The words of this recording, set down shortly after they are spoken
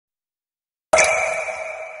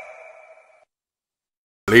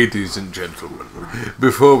Ladies and gentlemen,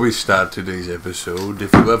 before we start today's episode,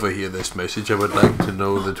 if you ever hear this message, I would like to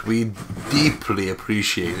know that we deeply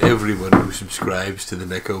appreciate everyone who subscribes to the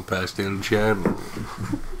NekoPastel channel.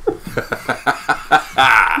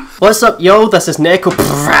 What's up, yo? This is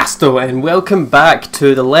NekoPastel, and welcome back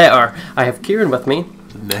to The Letter. I have Kieran with me.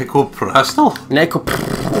 NekoPastel?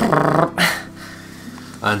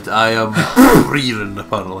 And I am Kieran,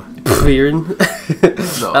 apparently. Kieran?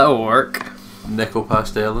 No. That'll work.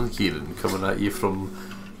 NekoPastel and Kieran coming at you from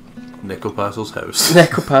NekoPastel's house.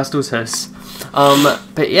 NekoPastel's house.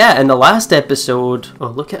 But yeah, in the last episode, oh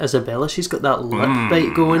look at Isabella, she's got that lip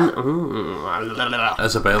bite going.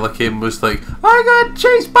 Isabella came and was like, I got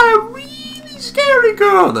chased by a really scary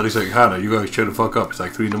girl. And then he's like, Hannah, you guys trying to fuck up. It's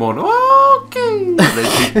like 3 in the morning. Okay.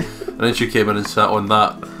 And then she came in and sat on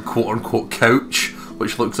that quote-unquote couch,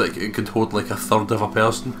 which looks like it could hold like a third of a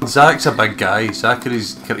person. Zach's a big guy.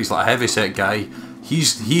 Zachary's he's like a heavy set guy.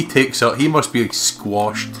 He takes up. He must be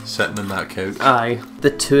squashed sitting in that couch. Aye, the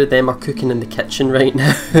two of them are cooking in the kitchen right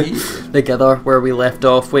now together. Where we left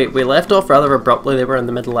off. Wait, we left off rather abruptly. They were in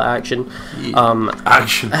the middle of action.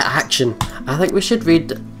 Action. Action. I think we should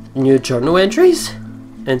read new journal entries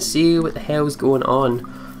and see what the hell's going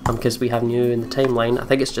on. Because we have new in the timeline. I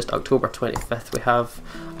think it's just October 25th we have.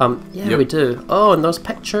 Yep. We do. Oh, and there's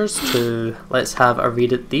pictures too. Let's have a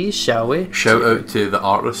read at these, shall we? Shout out to the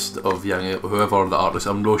artist of Young, whoever the artist.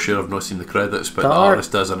 I'm not sure, I've not seen the credits, but the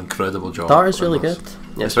artist does an incredible job. The art is really good.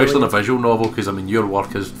 Yeah, especially really in a visual novel, because I mean your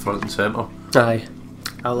work is front and centre. Aye.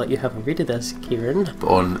 I'll let you have a read of this, Kieran. But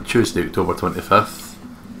on Tuesday, October 25th,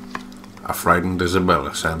 a frightened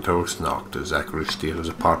Isabella Santos knocked at Zachary and Isabel's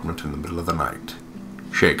apartment in the middle of the night.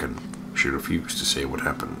 Shaken, she refused to say what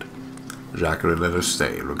happened. Zachary let her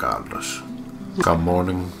stay regardless. Come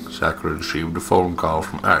morning, Zachary received a phone call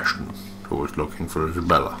from Ashton, who was looking for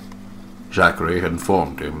Isabella. Zachary had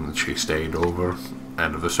informed him that she stayed over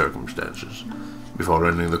and of the circumstances. Before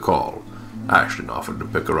ending the call, Ashton offered to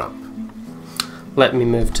pick her up. Let me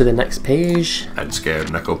move to the next page. And scared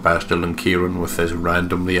NekoPastel and Kieran with his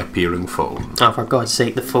randomly appearing phone. Oh, for God's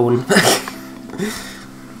sake, the phone.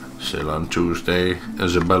 Still on Tuesday,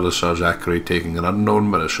 Isabella saw Zachary taking an unknown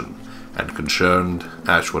medicine and, concerned,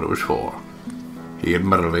 asked what it was for. He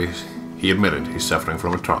admitted he's suffering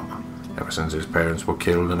from a trauma ever since his parents were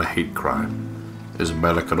killed in a hate crime.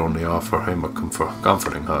 Isabella could only offer him a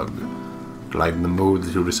comforting hug, lighten the mood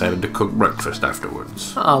that he decided to cook breakfast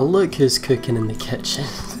afterwards. Oh, look who's cooking in the kitchen.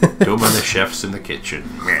 Too many chefs in the kitchen.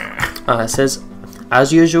 It says,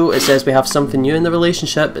 as usual, it says we have something new in the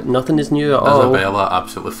relationship, but nothing is new at all. Isabella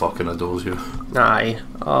absolutely fucking adores you. Aye.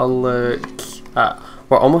 Oh, look.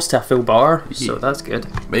 We're almost to a full bar, so that's good.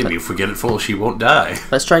 Maybe if we get it full, she won't die.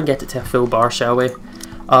 Let's try and get it to a full bar, shall we?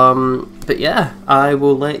 But yeah, I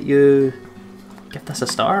will let you give this a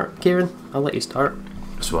start, Kieran. I'll let you start.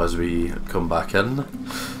 So as we come back in,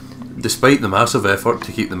 despite the massive effort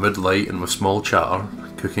to keep the mood light and with small chatter,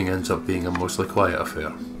 cooking ends up being a mostly quiet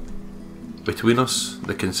affair. Between us,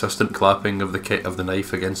 the consistent clapping of the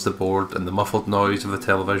knife against the board and the muffled noise of the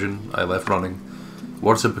television I left running,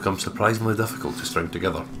 words have become surprisingly difficult to string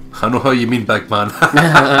together. I know how you mean, big man.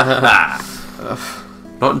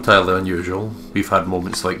 Not entirely unusual. We've had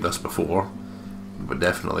moments like this before, but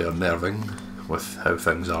definitely unnerving with how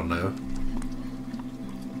things are now.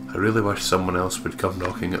 I really wish someone else would come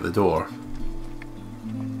knocking at the door.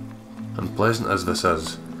 Unpleasant as this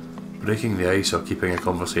is, breaking the ice or keeping a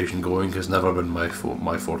conversation going has never been my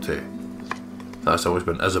forte. That's always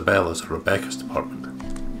been Isabella's or Rebecca's department.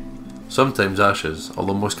 Sometimes Ash's,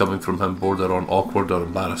 although most coming from him border on awkward or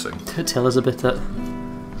embarrassing. Tell us about it.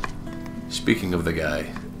 Speaking of the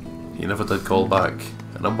guy, he never did call back,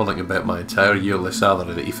 and I'm willing to bet my entire yearly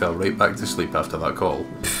salary that he fell right back to sleep after that call.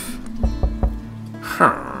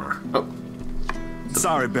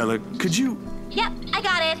 Sorry, Bella, could you... Yep, I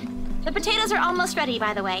got it. The potatoes are almost ready,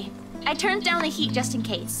 by the way. I turned down the heat just in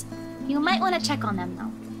case. You might want to check on them,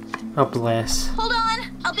 though. Oh, bless. Hold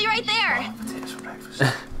on, I'll be right there. Oh, potatoes for breakfast.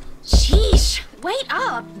 Sheesh, wait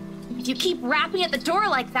up. If you keep rapping at the door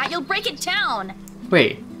like that, you'll break it down.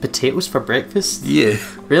 Wait, potatoes for breakfast? Yeah.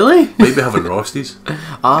 Really? Maybe having Rosties.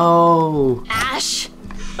 Oh. Ash.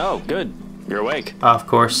 Oh, good. You're awake. Of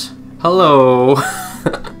course. Hello.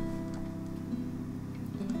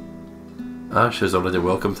 Ash has already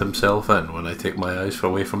welcomed himself in when I take my eyes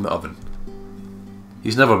away from the oven.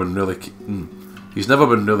 He's never been really keen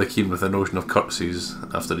with the notion of courtesies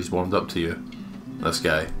after he's warmed up to you. This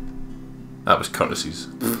guy. That was courtesies,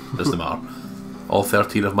 as the mar. All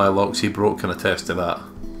 13 of my locks he broke can attest to that.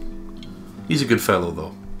 He's a good fellow,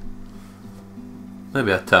 though.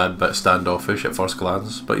 Maybe a tad bit standoffish at first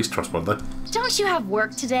glance, but he's trustworthy. Don't you have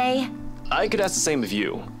work today? I could ask the same of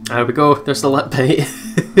you. There we go. There's the lip bite.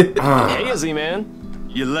 Hey, Z-Man.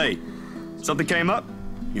 You're late. Something came up?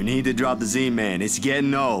 You need to drop the Z-Man. It's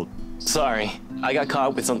getting old. Sorry, I got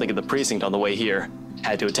caught with something at the precinct on the way here.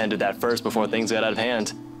 Had to attend to that first before things got out of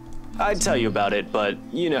hand. I'd tell you about it, but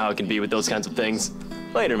you know how it can be with those kinds of things.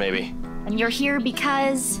 Later, maybe. And you're here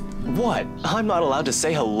because... What? I'm not allowed to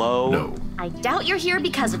say hello? No. I doubt you're here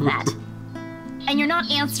because of that. And you're not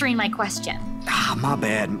answering my question. Ah, my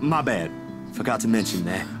bad. Forgot to mention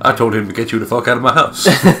that. I told him to get you the fuck out of my house.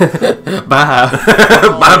 Bye.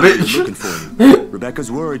 Bye, bitch. Looking for you.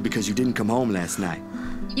 Rebecca's worried because you didn't come home last night.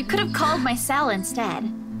 You could have called my cell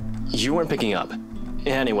instead. You weren't picking up.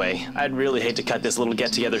 Anyway, I'd really hate to cut this little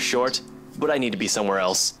get-together short, but I need to be somewhere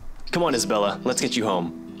else. Come on, Isabella, let's get you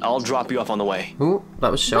home. I'll drop you off on the way. Ooh,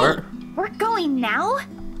 that was short. Wait, we're going now?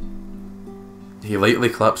 He lightly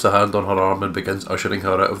claps a hand on her arm and begins ushering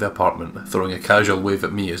her out of the apartment, throwing a casual wave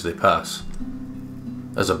at me as they pass.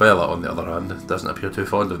 Isabella, on the other hand, doesn't appear too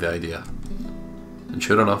fond of the idea. And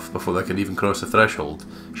sure enough, before they can even cross the threshold,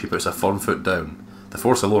 she puts a firm foot down, the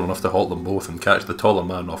force alone enough to halt them both and catch the taller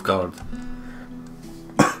man off guard.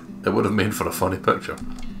 It would have made for a funny picture.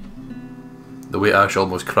 The way Ash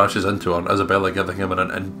almost crashes into her and Isabella giving him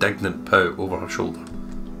an indignant pout over her shoulder.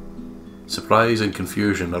 Surprise and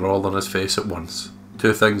confusion are all on his face at once.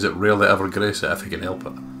 Two things that rarely ever grace it if he can help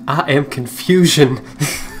it. I am confusion.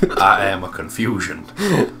 I am a confusion.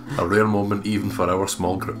 A rare moment even for our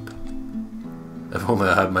small group. If only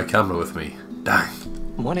I had my camera with me. Dang.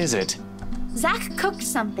 What is it? Zach cooked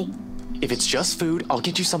something. If it's just food, I'll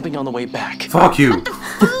get you something on the way back. Fuck you!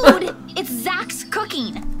 Food! It's Zach's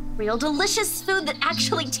cooking. Real delicious food that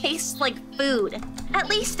actually tastes like food. At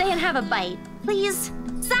least stay and have a bite. Please?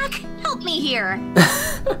 Zach, help me here.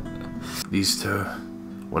 These two.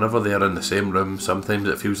 Whenever they are in the same room, sometimes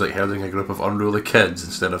it feels like herding a group of unruly kids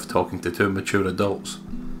instead of talking to two mature adults.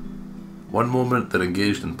 One moment they're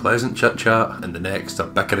engaged in pleasant chit-chat, and the next they're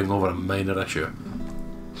bickering over a minor issue.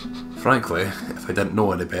 Frankly, if I didn't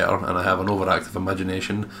know any better and I have an overactive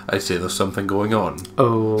imagination, I'd say there's something going on.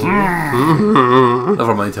 Oh.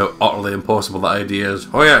 Never mind how utterly impossible the idea is.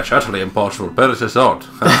 Oh yeah, it's utterly impossible, but it's not.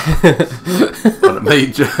 And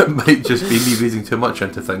it might just be me reading too much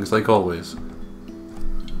into things, like always.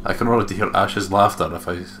 I can already hear Ash's laughter if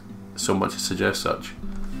I so much as suggest such.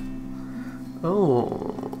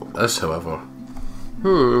 Oh. This, however...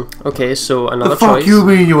 Okay, so another The fuck choice. you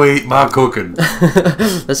mean you ate my cooking?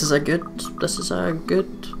 This is a good,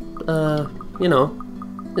 you know,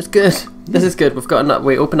 it's good. This is good. We've got enough.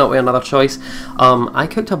 We open up with another choice. I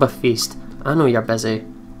cooked up a feast. I know you're busy.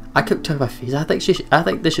 I cooked up a feast. I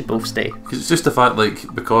think they should both stay. Because it's just the fact,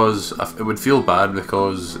 like, because it would feel bad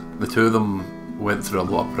because the two of them went through a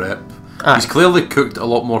lot of prep. Aye. He's clearly cooked a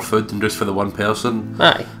lot more food than just for the one person.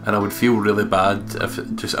 Aye. And I would feel really bad if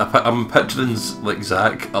it just... I'm picturing, like,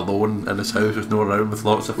 Zach alone in his house with no one around with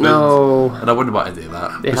lots of food. No. And I wouldn't want to do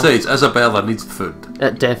that. They Besides, Isabella needs the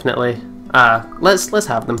food. Definitely. Let's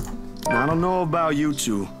have them. I don't know about you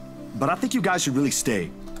two, but I think you guys should really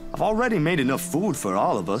stay. I've already made enough food for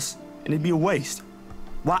all of us, and it'd be a waste.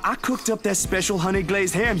 Why, I cooked up that special honey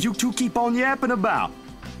glazed ham you two keep on yapping about.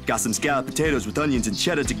 Got some scalloped potatoes with onions and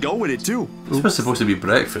cheddar to go with it too. This was supposed to be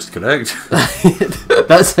breakfast, correct?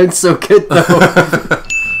 That sounds so good though.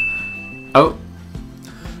 Oh.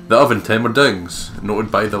 The oven timer dings,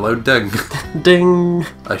 noted by the loud ding. Ding.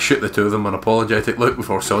 I shoot the two of them an apologetic look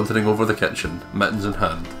before sauntering over the kitchen, mittens in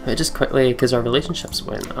hand. Just quickly, because our relationships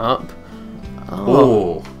went up.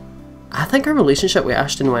 Oh. I think our relationship with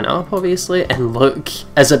Ashton went up, obviously, and look,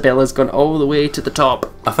 Isabella's gone all the way to the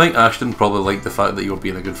top. I think Ashton probably liked the fact that you were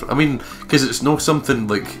being a good friend. I mean, because it's no something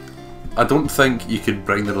like... I don't think you could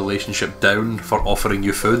bring the relationship down for offering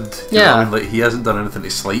you food. Do you know what I mean? Like, he hasn't done anything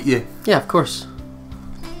to slight you. Yeah, of course.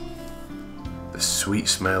 The sweet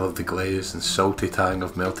smell of the glaze and salty tang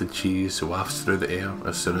of melted cheese wafts through the air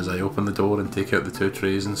as soon as I open the door and take out the two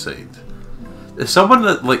trays inside. Is someone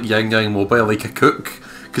at, like, Yang Yang Mobile like a cook?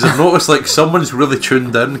 Because I've noticed, like, someone's really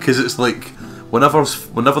tuned in, because it's like, whenever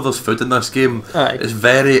there's food in this game, Aye. it's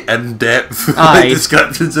very in-depth Aye.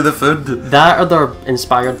 descriptions of the food. That or they're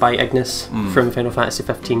inspired by Ignis from Final Fantasy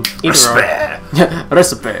 15. Either or.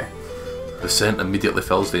 Recipe. The scent immediately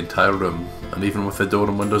fills the entire room, and even with the door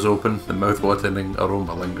and windows open, the mouth-watering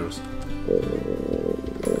aroma lingers.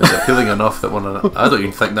 It's appealing enough that when I don't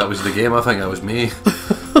even think that was the game, I think that was me.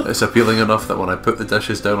 It's appealing enough that when I put the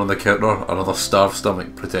dishes down on the counter, another starved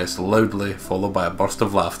stomach protests loudly, followed by a burst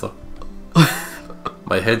of laughter.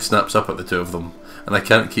 My head snaps up at the two of them, and I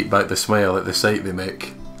can't keep back the smile at the sight they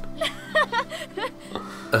make.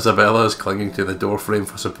 Isabella is clinging to the doorframe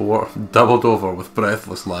for support, doubled over with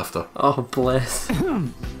breathless laughter. Oh, bless.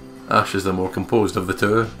 Ash is the more composed of the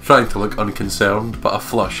two, trying to look unconcerned, but a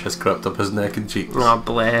flush has crept up his neck and cheeks. Oh,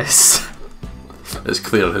 bless. It's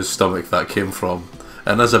clear whose stomach that came from,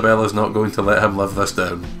 and Isabella's not going to let him live this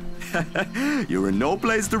down. You're in no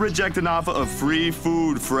place to reject an offer of free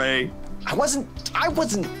food, Frey. I wasn't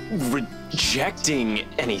rejecting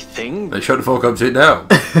anything. Then shut the fuck up right now.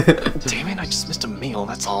 Damn it, I just missed a meal,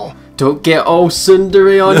 that's all. Don't get all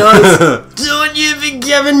tsundere on us. Don't you be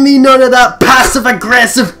giving me none of that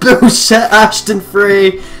passive-aggressive bullshit, Ashton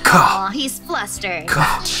Frey. Aw, he's flustered.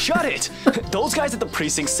 Shut it! Those guys at the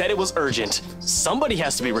precinct said it was urgent. Somebody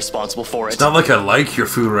has to be responsible for it. It's not like I like your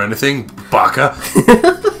food or anything, baka.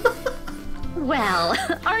 Well,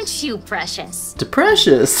 aren't you precious?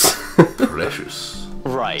 Precious. Precious.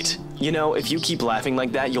 Right. You know, if you keep laughing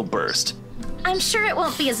like that, you'll burst. I'm sure it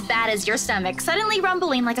won't be as bad as your stomach suddenly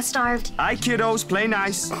rumbling like a starved. Aye, kiddos, play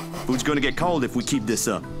nice. Food's gonna get cold if we keep this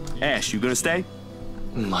up. Ash, you gonna stay?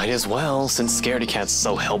 Might as well, since Scaredy Cat's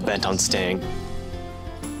so hell-bent on staying.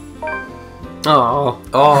 Oh,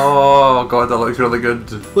 Oh god, that looks really good.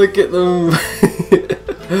 look at them.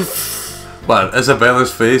 Man,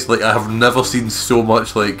 Isabella's face, like, I have never seen so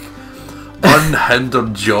much, like,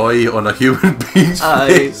 unhindered joy on a human being's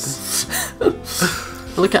face.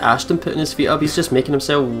 Look at Ashton putting his feet up. He's just making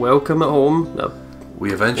himself welcome at home.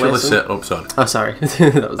 We eventually Bless him. set up, sorry. Oh, sorry.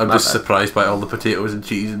 That was I'm my just bad. surprised by all the potatoes and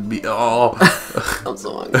cheese and meat. Oh. I'm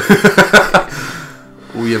so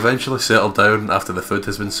hungry. We eventually settled down after the food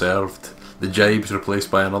has been served. The jibes replaced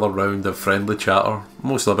by another round of friendly chatter,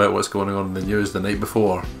 mostly about what's going on in the news the night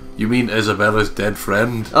before. You mean Isabella's dead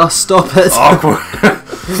friend? Oh, stop it. Awkward.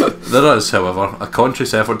 There is, however, a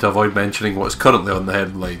conscious effort to avoid mentioning what's currently on the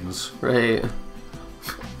headlines. Right.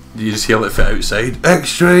 You just yell it for outside.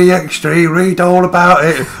 Extra, extra, read all about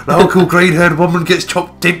it. Local green-haired woman gets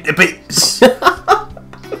chopped into bits.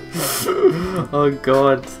 Oh,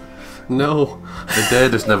 God. No. The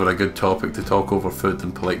dead is never a good topic to talk over food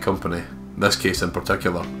in polite company. This case in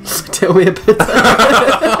particular. Tell me about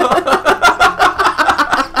that.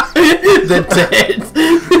 The dead.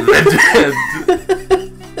 The dead.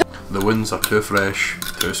 The wounds are too fresh,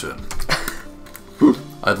 too soon.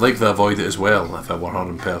 I'd like to avoid it as well if I were her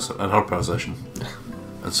in her position,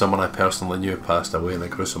 and someone I personally knew passed away in a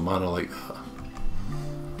gruesome manner like that.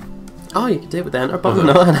 Oh, you can do it with the enter button?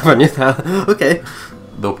 No, I never knew that. Okay.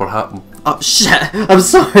 Though perhaps. Oh, shit. I'm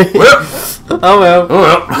sorry. Well, Oh, well. oh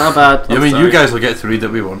well. Not bad. I mean, you guys will get to read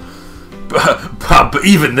it we won't. But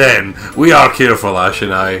even then, we are careful, Ash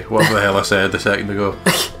and I. What the hell I said a second ago.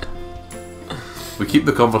 We keep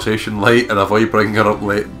the conversation light and avoid bringing her up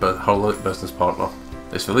late, but her late business partner.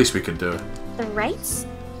 It's the least we could do. The Wrights?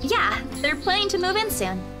 Yeah, they're planning to move in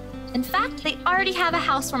soon. In fact, they already have a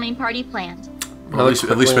housewarming party planned. Well,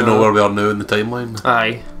 at least we know where we are now in the timeline.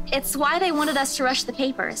 Aye. It's why they wanted us to rush the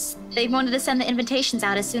papers. They wanted to send the invitations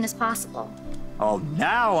out as soon as possible. Oh,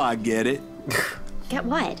 now I get it. Get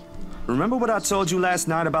what? Remember what I told you last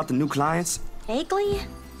night about the new clients? Vaguely?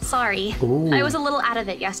 Sorry. Ooh. I was a little out of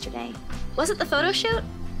it yesterday. Was it the photo shoot?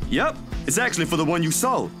 Yep, it's actually for the one you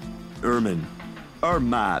sold. Something.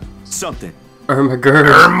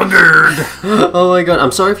 Ermagerd. Oh my god,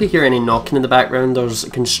 I'm sorry if you hear any knocking in the background. There's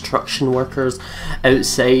construction workers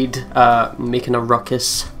outside making a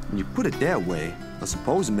ruckus. When you put it that way, I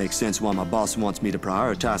suppose it makes sense why my boss wants me to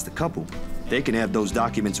prioritize the couple. They can have those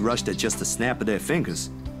documents rushed at just a snap of their fingers.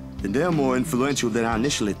 And they're more influential than I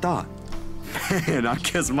initially thought. And I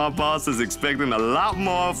guess my boss is expecting a lot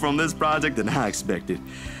more from this project than I expected.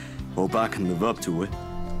 Hope I can live up to it.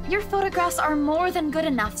 Your photographs are more than good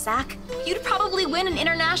enough, Zach. You'd probably win an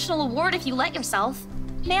international award if you let yourself.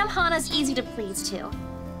 Ma'am Hana's easy to please, too.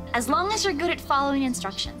 As long as you're good at following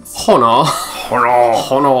instructions. Hono.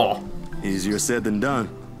 Easier said than done.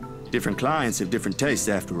 Different clients have different tastes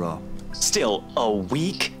after all. Still, a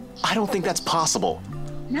week? I don't think that's possible.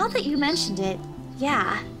 Now that you mentioned it,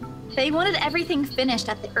 yeah. They wanted everything finished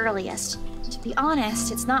at the earliest. To be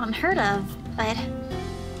honest, it's not unheard of, but...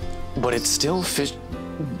 But it's still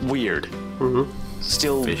weird.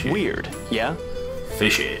 Still Fishy. weird, yeah?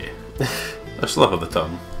 Fishy. A slip of the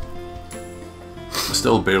tongue.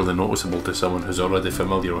 Still barely noticeable to someone who's already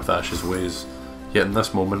familiar with Ash's ways, yet in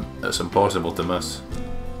this moment it's impossible to miss.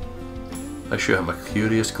 I shoot him a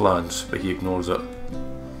curious glance, but he ignores it.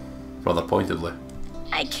 Rather pointedly.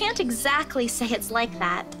 I can't exactly say it's like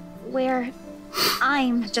that, where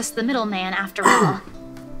I'm just the middleman after all.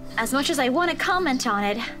 As much as I want to comment on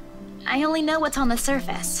it, I only know what's on the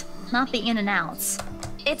surface, not the in and outs.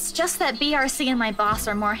 It's just that BRC and my boss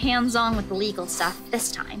are more hands-on with the legal stuff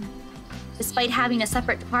this time. despite having a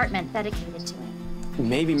separate department dedicated to it.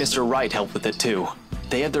 Maybe Mr. Wright helped with it too.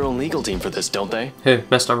 They have their own legal team for this, don't they? Who,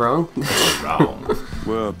 Mr. Wrong? Wrong.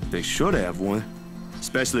 Well, they should have one.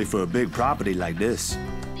 Especially for a big property like this.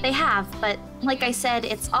 They have, but like I said,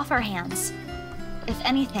 it's off our hands. If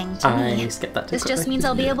anything, to I me, skipped that too this just quickly. means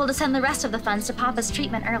I'll be able to send the rest of the funds to Papa's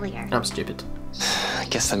treatment earlier. I'm stupid. I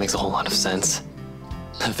guess that makes a whole lot of sense.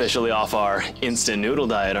 Officially off our instant noodle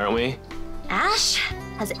diet, aren't we? Ash,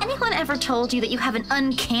 has anyone ever told you that you have an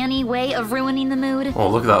uncanny way of ruining the mood? Oh,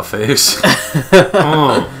 look at that face.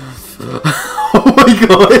 Oh. Oh my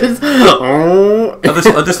god! Oh.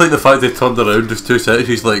 I just like the fact they turned around just 2 seconds.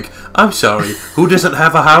 He's like, I'm sorry, who doesn't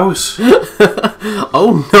have a house?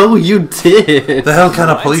 Oh no, you did! The hell kind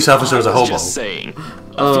of police officer is a I was hobo? just saying.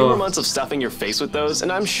 A few more months of stuffing your face with those,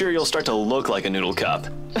 and I'm sure you'll start to look like a noodle cup.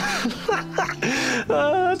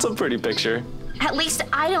 That's a pretty picture. At least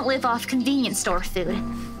I don't live off convenience store food.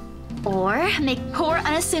 Or make poor,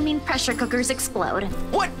 unassuming pressure cookers explode.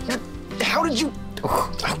 What? How did you...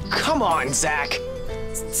 Oh, come on, Zach.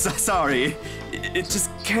 Sorry, it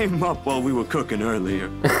just came up while we were cooking earlier.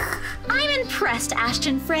 I'm impressed,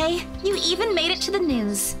 Ashton Frey. You even made it to the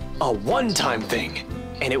news. A one-time thing.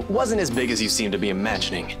 And it wasn't as big as you seem to be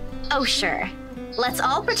imagining. Oh, sure. Let's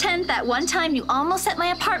all pretend that one time you almost set my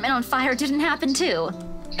apartment on fire didn't happen too.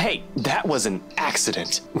 Hey, that was an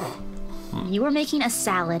accident. You were making a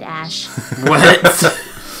salad, Ash. What?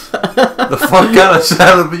 The fuck kind of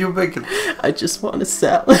salad were you making? I just want a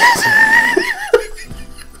salad.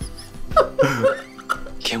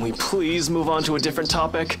 Can we please move on to a different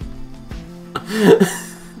topic?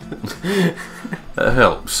 It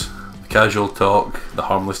helps. The casual talk, the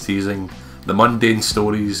harmless teasing, the mundane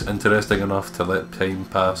stories interesting enough to let time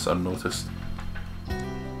pass unnoticed.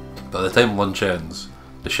 By the time lunch ends,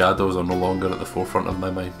 the shadows are no longer at the forefront of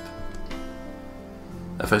my mind.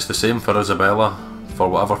 If it's the same for Isabella, for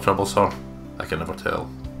whatever troubles her, I can never tell.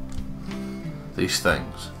 These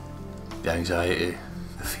things, the anxiety,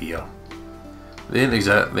 the fear, they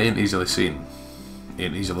ain't easily seen,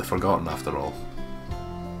 ain't easily forgotten after all.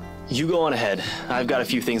 You go on ahead. I've got a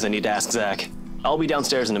few things I need to ask Zach. I'll be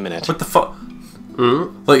downstairs in a minute. What the fuck?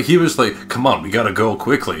 Like, he was like, come on, we gotta go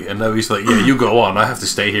quickly. And now he's like, yeah, you go on. I have to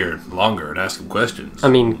stay here longer and ask him questions. I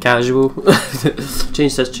mean, casual.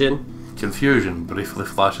 Change this tune. Confusion briefly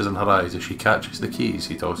flashes in her eyes as she catches the keys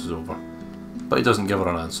he tosses over. But he doesn't give her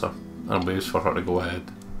an answer and waits for her to go ahead.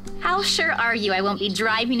 How sure are you I won't be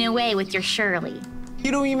driving away with your Shirley?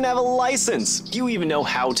 You don't even have a license. Do you even know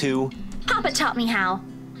how to? Papa taught me how.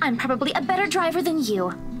 I'm probably a better driver than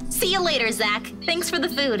you. See you later, Zach. Thanks for the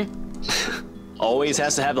food. Always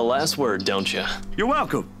has to have the last word, don't you? You're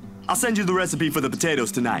welcome. I'll send you the recipe for the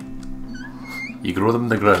potatoes tonight. You grow them in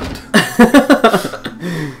the ground.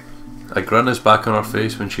 A grin is back on her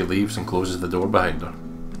face when she leaves and closes the door behind her.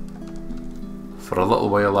 For a little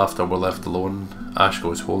while after we're left alone, Ash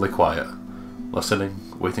goes wholly quiet, listening,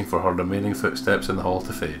 waiting for her remaining footsteps in the hall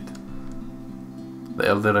to fade. The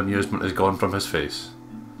earlier amusement is gone from his face,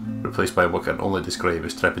 replaced by what can only describe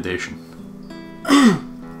as trepidation. I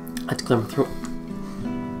had to clear my throat.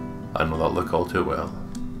 I know that look all too well.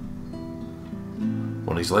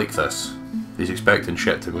 When he's like this, he's expecting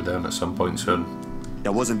shit to go down at some point soon.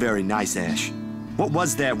 That wasn't very nice, Ash. What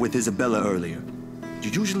was that with Isabella earlier?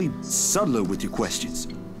 You're usually subtler with your questions.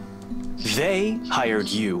 They hired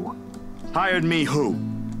you. Hired me who?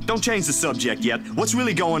 Don't change the subject yet. What's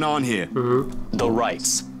really going on here? The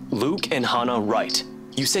Wrights. Luke and Hannah Wright.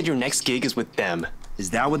 You said your next gig is with them. Is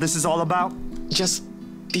that what this is all about? Just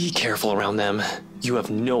be careful around them. You have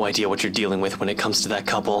no idea what you're dealing with when it comes to that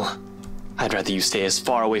couple. I'd rather you stay as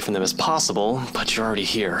far away from them as possible, but you're already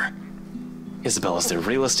here. Isabella's their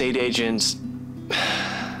real estate agent.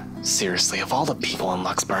 Seriously, of all the people in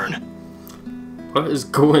Luxburn. What is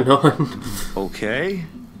going on? Okay.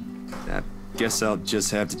 I guess I'll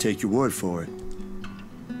just have to take your word for it.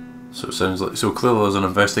 So it sounds like, so clearly there's an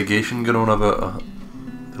investigation going on about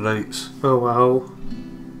the Wrights. Oh wow.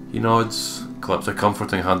 He nods, claps a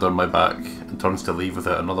comforting hand on my back, and turns to leave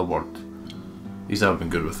without another word. He's never been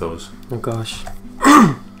good with those. Oh gosh.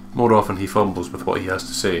 More often he fumbles with what he has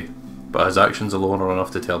to say, but his actions alone are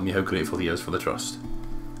enough to tell me how grateful he is for the trust.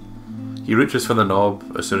 He reaches for the knob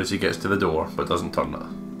as soon as he gets to the door, but doesn't turn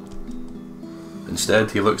it.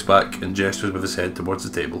 Instead, he looks back and gestures with his head towards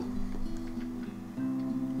the table.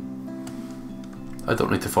 I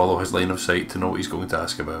don't need to follow his line of sight to know what he's going to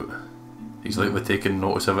ask about. He's likely taken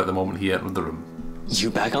notice of it the moment he entered the room. You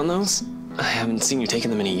back on those? I haven't seen you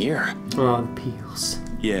taking them in a year. Oh, the peels.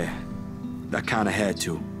 Yeah, I kinda had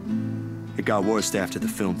to. It got worse after the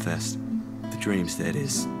film fest. The dreams, that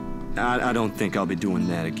is. I don't think I'll be doing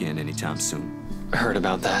that again anytime soon. Heard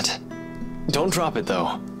about that. Don't drop it,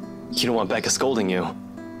 though. You don't want Becca scolding you.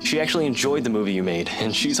 She actually enjoyed the movie you made,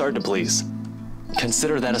 and she's hard to please.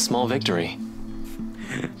 Consider that a small victory.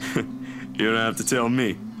 You don't have to tell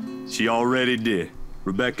me. She already did.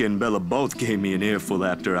 Rebecca and Bella both gave me an earful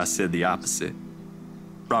after I said the opposite.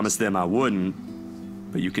 Promised them I wouldn't,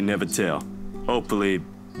 but you can never tell. Hopefully,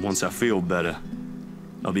 once I feel better,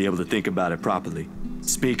 I'll be able to think about it properly.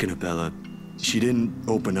 Speaking of Bella, she didn't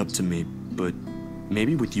open up to me, but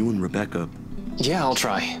maybe with you and Rebecca. Yeah, I'll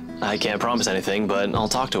try. I can't promise anything, but I'll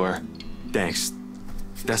talk to her. Thanks.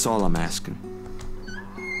 That's all I'm asking.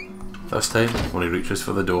 This time, when he reaches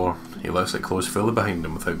for the door, he lets it close fully behind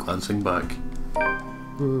him without glancing back.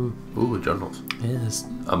 Ooh, journals. Yes.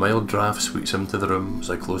 A mild draft sweeps into the room as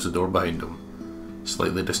I close the door behind him,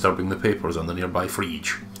 slightly disturbing the papers on the nearby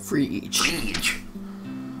fridge. Fridge!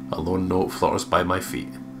 A lone note flutters by my feet,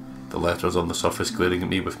 the letters on the surface glaring at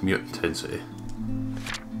me with mute intensity.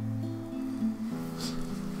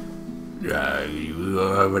 You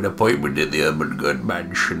have an appointment at the Ermengarde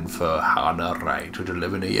Mansion for Hannah Wright at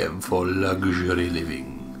 11 AM for luxury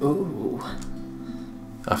living. Ooh.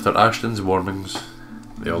 After Ashton's warnings,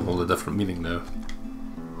 they all hold a different meaning now.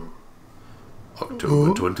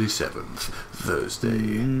 October 27th, Thursday.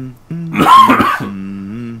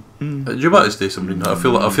 Do you want to say something? I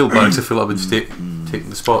feel bad because I feel like I've been taking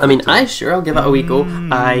the spot. I mean, I'll give it a wee go.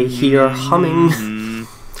 I hear humming.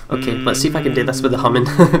 Okay, let's see if I can do this with the humming.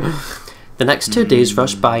 The next 2 days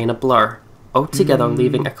rush by in a blur, altogether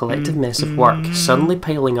leaving a collective mess of work suddenly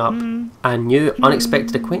piling up, and new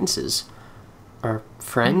unexpected acquaintances. Or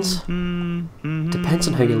friends? Depends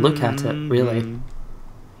on how you look at it, really.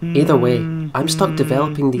 Either way, I'm stuck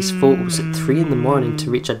developing these photos at 3 in the morning to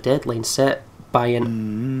reach a deadline set by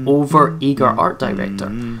an over-eager art director.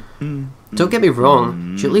 Don't get me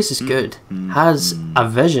wrong, Julius is good, has a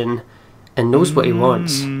vision, and knows what he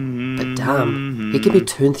wants. But damn, he can be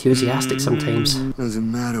too enthusiastic sometimes.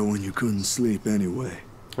 Doesn't matter when you couldn't sleep anyway.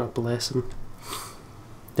 Oh, bless him.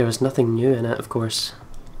 There was nothing new in it, of course.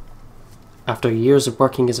 After years of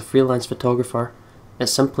working as a freelance photographer,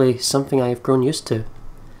 it's simply something I have grown used to.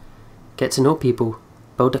 Get to know people,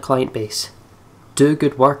 build a client base, do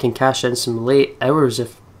good work and cash in some late hours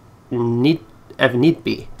if need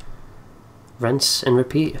be. Rinse and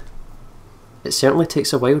repeat. It certainly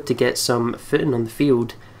takes a while to get some footing on the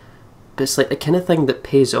field, but it's like the kind of thing that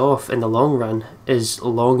pays off in the long run as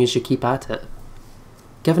long as you keep at it.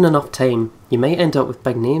 Given enough time, you might end up with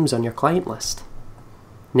big names on your client list.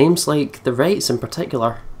 Names like the Wrights in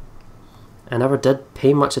particular. I never did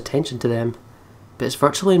pay much attention to them, but it's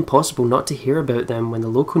virtually impossible not to hear about them when the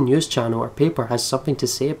local news channel or paper has something to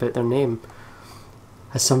say about their name.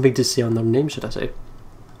 Has something to say on their name, should I say.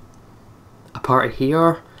 A party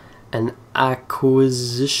here, an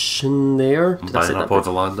acquisition there. Did I say Buying up that all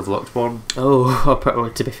the land of Luxborn.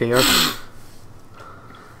 Oh, to be fair.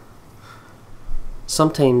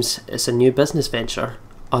 Sometimes it's a new business venture.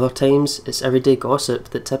 Other times it's everyday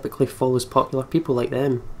gossip that typically follows popular people like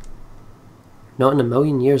them. Not in a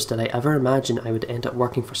million years did I ever imagine I would end up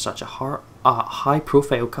working for such a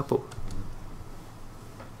high-profile couple.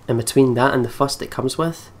 And between that and the fuss that comes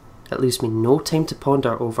with, it leaves me no time to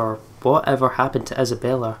ponder over whatever happened to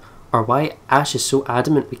Isabella, or why Ash is so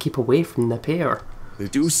adamant we keep away from the pair. They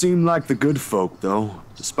do seem like the good folk, though,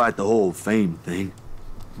 despite the whole fame thing.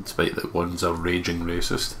 Despite that one's a raging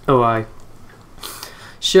racist. Oh, aye.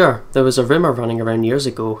 Sure, there was a rumour running around years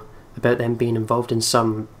ago about them being involved in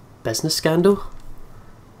some business scandal.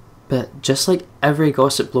 But just like every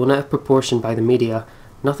gossip blown out of proportion by the media,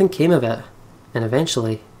 nothing came of it, and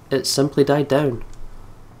eventually it simply died down.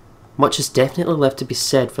 Much is definitely left to be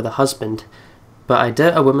said for the husband, but I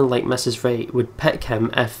doubt a woman like Mrs. Wright would pick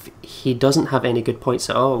him if he doesn't have any good points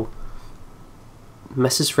at all.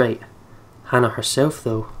 Mrs. Wright, Hannah herself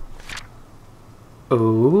though.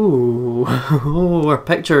 Oh, her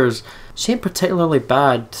pictures. She ain't particularly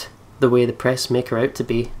bad the way the press make her out to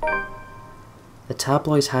be. The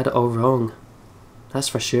tabloids had it all wrong, that's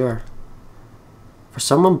for sure. For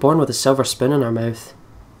someone born with a silver spoon in her mouth,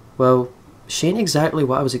 well, she ain't exactly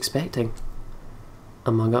what I was expecting.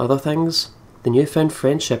 Among other things, the newfound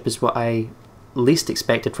friendship is what I least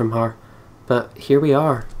expected from her, but here we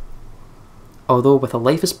are. Although with a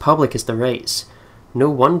life as public as the Wrights, no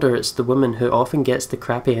wonder it's the woman who often gets the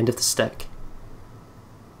crappy end of the stick.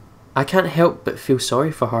 I can't help but feel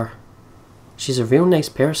sorry for her. She's a real nice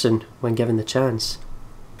person when given the chance.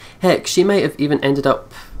 Heck, she might have even ended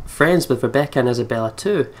up friends with Rebecca and Isabella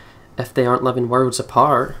too, if they aren't living worlds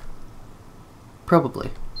apart.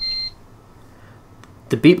 Probably.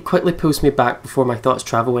 The beep quickly pulls me back before my thoughts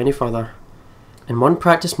travel any further. In one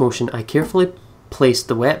practice motion, I carefully place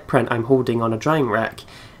the wet print I'm holding on a drying rack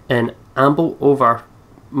and amble over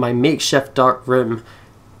my makeshift dark room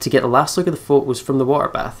to get the last look at the photos from the water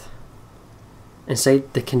bath.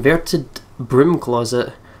 Inside the converted broom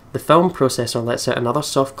closet, the film processor lets out another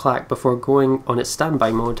soft clack before going on its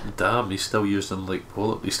standby mode. Damn, he's still using like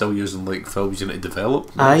films you need to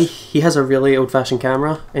develop. Aye, he has a really old-fashioned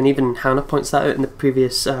camera, and even Hannah points that out in the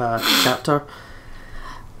previous chapter.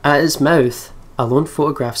 At his mouth, a lone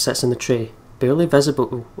photograph sits in the tray, barely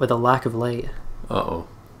visible with a lack of light. Uh-oh.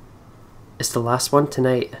 It's the last one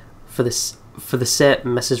tonight, for the set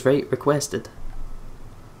Mrs. Wright requested.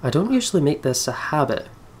 I don't usually make this a habit,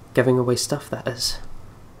 giving away stuff that is.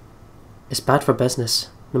 It's bad for business,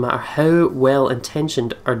 no matter how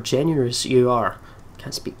well-intentioned or generous you are.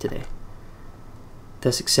 Can't speak today.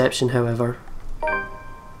 This exception, however.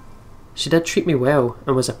 She did treat me well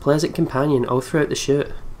and was a pleasant companion all throughout the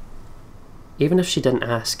shoot. Even if she didn't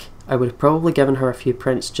ask, I would have probably given her a few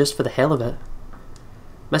prints just for the hell of it.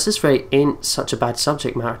 Mrs. Wright ain't such a bad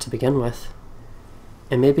subject matter to begin with.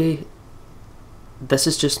 And maybe this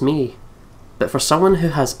is just me, but for someone who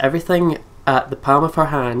has everything at the palm of her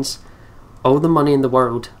hands, all the money in the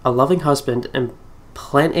world, a loving husband, and a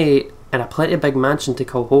plenty big mansion to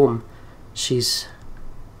call home, she's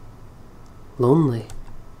lonely.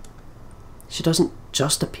 She doesn't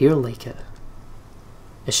just appear like it.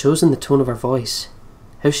 It shows in the tone of her voice,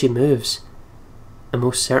 how she moves, and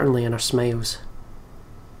most certainly in her smiles.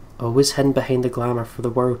 Always hidden behind the glamour for the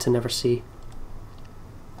world to never see.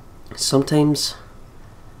 Sometimes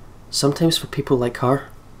for people like her,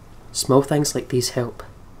 small things like these help.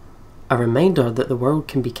 A reminder that the world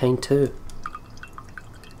can be kind too.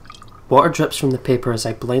 Water drips from the paper as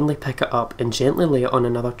I blindly pick it up and gently lay it on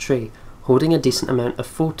another tray, holding a decent amount of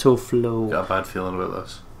photo flow. Got a bad feeling about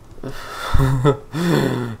this.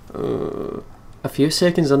 A few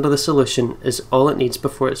seconds under the solution is all it needs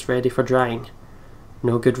before it's ready for drying.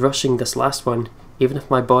 No good rushing this last one, even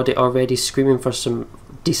if my body already screaming for some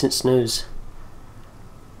decent snooze.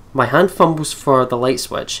 My hand fumbles for the light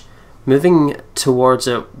switch, moving towards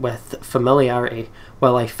it with familiarity,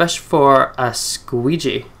 while I fish for a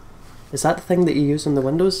squeegee. Is that the thing that you use on the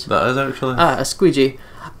windows? That is actually. A squeegee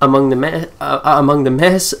among the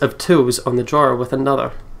mess of tools on the drawer with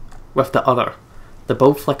the other. The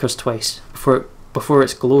bulb flickers twice before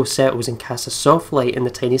its glow settles and casts a soft light in the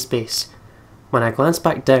tiny space. When I glance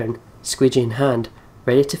back down, squeegee in hand,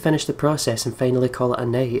 ready to finish the process and finally call it a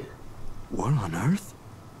night. What on earth?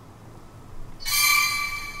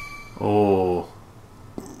 Oh.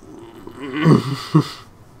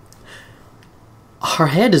 Her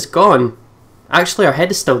head is gone. Actually, her head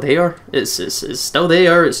is still there. It's still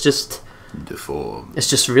there. It's just Deformed. It's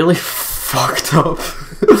just really fucked up.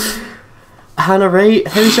 Hannah, right?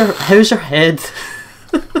 How's your head?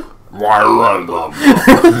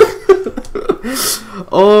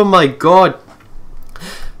 Oh my god.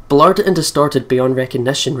 Blurred and distorted beyond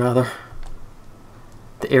recognition, rather.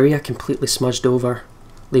 The area completely smudged over,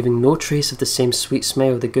 leaving no trace of the same sweet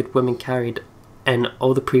smile the good woman carried in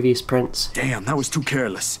all the previous prints. Damn, that was too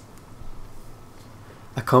careless.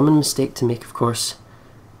 A common mistake to make, of course.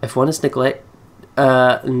 If one is negligent.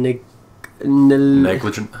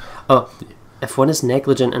 Oh, if one is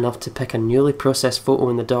negligent enough to pick a newly processed photo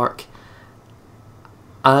in the dark,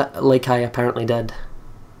 like I apparently did.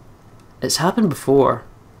 It's happened before,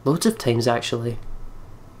 loads of times actually.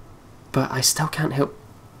 But I still can't help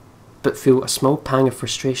but feel a small pang of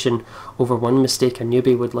frustration over one mistake a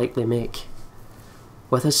newbie would likely make.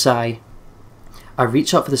 With a sigh, I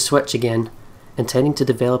reach up for the switch again, intending to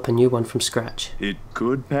develop a new one from scratch. It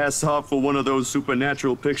could pass off for one of those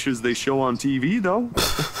supernatural pictures they show on TV, though.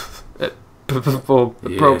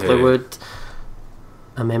 Probably would.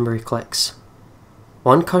 A memory clicks.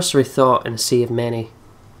 One cursory thought in a sea of many,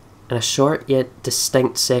 and a short yet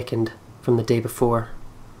distinct second from the day before.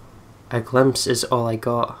 A glimpse is all I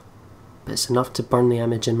got, but it's enough to burn the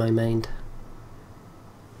image in my mind.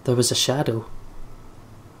 There was a shadow.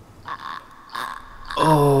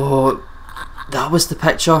 Oh, that was the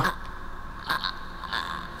picture.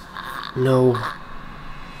 No.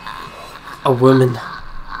 A woman.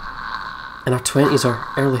 In her 20s or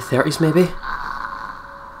early 30s maybe?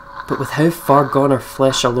 But with how far gone her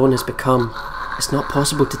flesh alone has become, it's not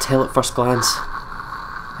possible to tell at first glance.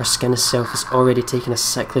 Her skin itself has already taken a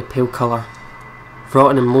sickly pale colour,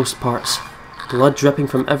 rotten in most parts, blood dripping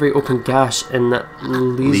from every open gash and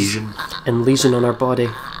lesion on her body.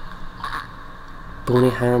 Bony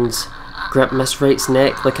hands grip Miss Wright's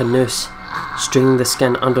neck like a noose, stringing the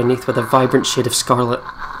skin underneath with a vibrant shade of scarlet.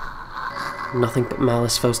 Nothing but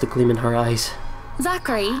malice fills the gleam in her eyes.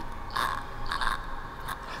 Zachary?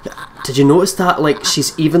 Did you notice that? Like,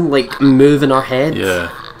 she's even, like, moving her head?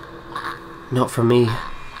 Yeah. Not for me,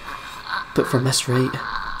 but for Miss Wright.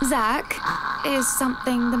 Zach, is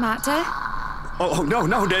something the matter? Oh, no,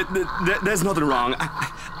 there's nothing wrong.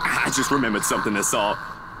 I just remembered something, that's all.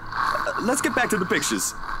 Let's get back to the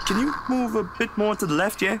pictures. Can you move a bit more to the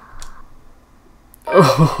left, yeah?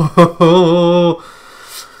 Oh,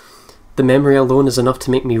 the memory alone is enough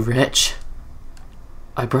to make me rich.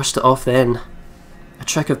 I brushed it off then. A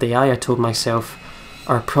trick of the eye, I told myself,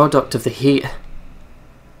 or a product of the heat.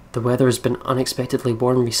 The weather has been unexpectedly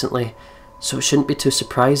warm recently, so it shouldn't be too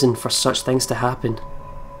surprising for such things to happen.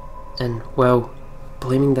 And, well,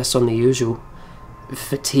 blaming this on the usual,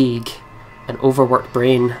 fatigue, an overworked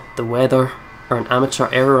brain, the weather, or an amateur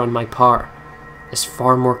error on my part, is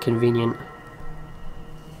far more convenient.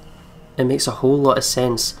 It makes a whole lot of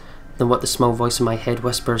sense than what the small voice in my head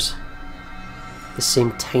whispers. The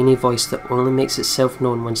same tiny voice that only makes itself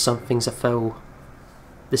known when something's afoul.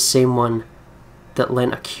 The same one that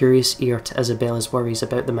lent a curious ear to Isabella's worries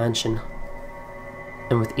about the mansion.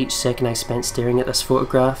 And with each second I spent staring at this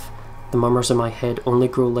photograph, the murmurs in my head only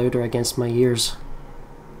grow louder against my ears.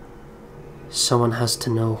 Someone has to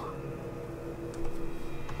know.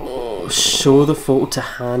 Oh, show the photo to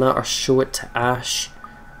Hannah or show it to Ash.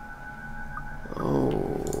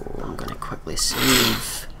 Oh, I'm gonna quickly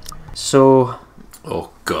save. So...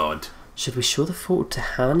 Oh, God. Should we show the photo to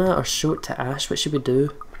Hannah or show it to Ash? What should we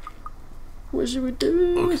do? What should we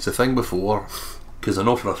do? Look, it's the thing before, because I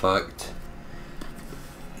know for a fact,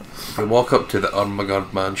 if we walk up to the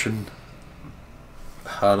Armagard mansion,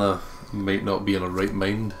 Hannah might not be in her right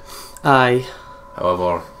mind. Aye.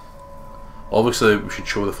 However, obviously we should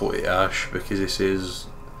show the photo to Ash, because he says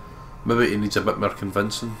maybe he needs a bit more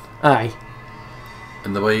convincing. Aye.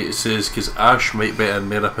 And the way it says, because Ash might be in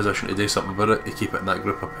more a position to do something about it, to keep it in that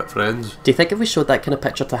group of pit friends. Do you think if we showed that kind of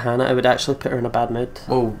picture to Hannah, it would actually put her in a bad mood?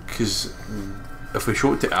 Well, because if we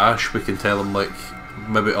show it to Ash, we can tell him, like,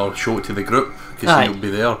 maybe I'll show it to the group, because he'll be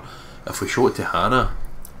there. If we show it to Hannah,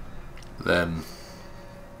 then,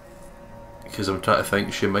 because I'm trying to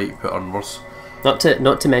think, she might put her in worse. Not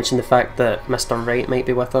to mention the fact that Mr. Wright might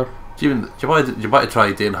be with her. Do you want to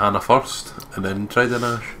try doing Hannah first, and then try doing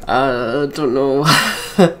Ash? I don't know.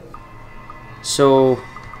 So...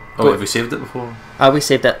 Oh, have we saved it before? We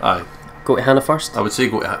saved it. Aye. Go to Hannah first? I would say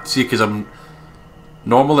go to... See, because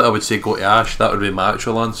normally I would say go to Ash, that would be my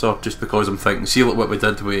actual answer, just because I'm thinking, see like what we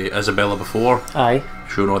did with Isabella before? Aye.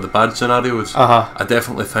 Showing all the bad scenarios. I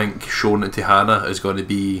definitely think showing it to Hannah is going to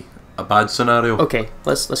be a bad scenario. Okay,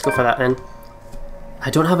 let's go for that then. I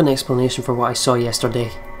don't have an explanation for what I saw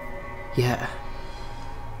yesterday. Yeah.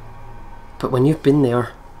 But when you've been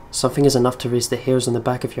there, something is enough to raise the hairs on the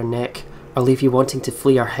back of your neck, or leave you wanting to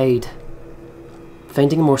flee or hide.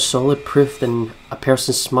 Finding a more solid proof than a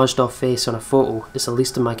person's smudged off face on a photo is the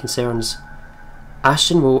least of my concerns.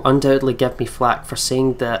 Ashton will undoubtedly give me flack for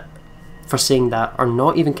saying that, or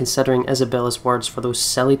not even considering Isabella's words for those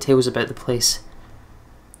silly tales about the place.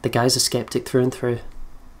 The guy's a skeptic through and through.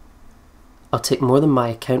 I'll take more than my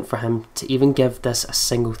account for him to even give this a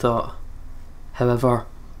single thought. However,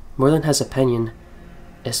 more than his opinion,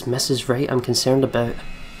 it's Mrs. Wright I'm concerned about.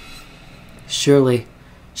 Surely,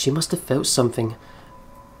 she must have felt something.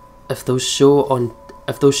 If those shows on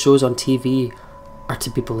TV are to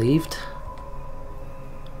be believed.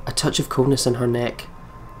 A touch of coldness in her neck,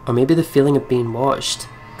 or maybe the feeling of being watched.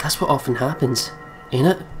 That's what often happens, ain't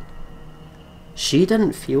it? She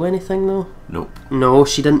didn't feel anything though. Nope. No,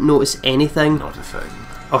 she didn't notice anything. Not a thing.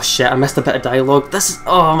 Oh shit, I missed a bit of dialogue. This is...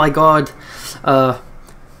 Oh my god.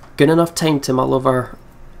 Good enough time to mull over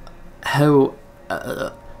how...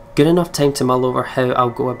 good enough time to mull over how I'll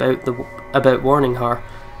go about warning her.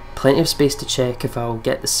 Plenty of space to check if I'll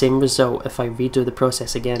get the same result if I redo the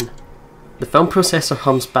process again. The film processor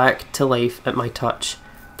hums back to life at my touch.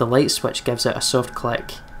 The light switch gives out a soft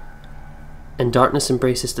click. And darkness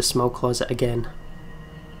embraces the small closet again.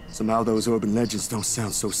 Somehow those urban legends don't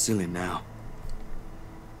sound so silly now.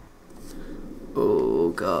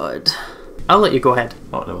 Oh god. I'll let you go ahead.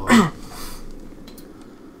 Oh no.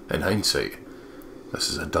 In hindsight, this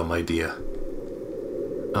is a dumb idea.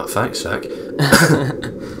 Oh, thanks, Zach.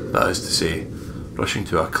 That is to say, rushing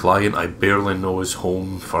to a client I barely know's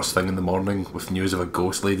home first thing in the morning with news of a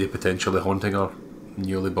ghost lady potentially haunting her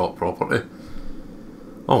newly bought property.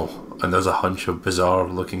 Oh, and there's a hunch of bizarre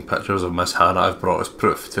looking pictures of Miss Hannah I've brought as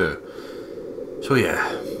proof too. So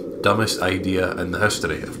yeah, dumbest idea in the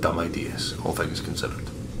history of dumb ideas, all things considered.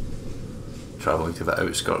 Travelling to the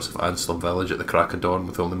outskirts of Ansel village at the crack of dawn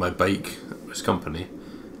with only my bike as company,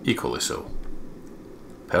 equally so.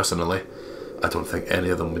 Personally, I don't think any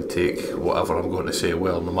of them would take whatever I'm going to say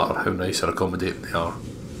well, no matter how nice or accommodating they are.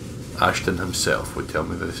 Ashton himself would tell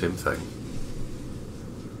me the same thing.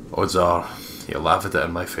 Odds are, he'll laugh at it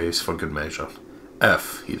in my face for good measure,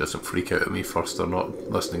 if he doesn't freak out at me first or not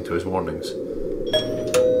listening to his warnings.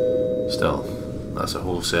 Still, that's a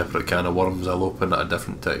whole separate can of worms I'll open at a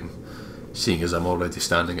different time, seeing as I'm already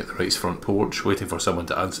standing at the Wrights' front porch waiting for someone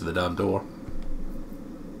to answer the damn door.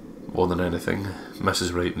 More than anything,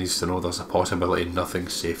 Mrs. Wright needs to know there's a possibility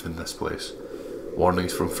nothing's safe in this place.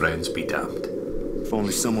 Warnings from friends be damned. If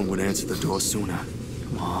only someone would answer the door sooner.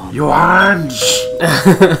 Come on. Your hands!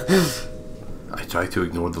 I try to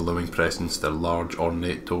ignore the looming presence their large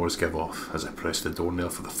ornate doors give off as I press the doornail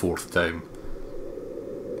for the 4th time.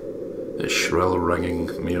 Its shrill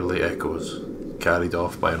ringing merely echoes, carried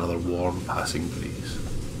off by another warm passing breeze.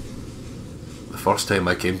 The first time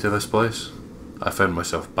I came to this place, I found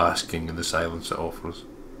myself basking in the silence it offers.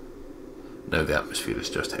 Now the atmosphere is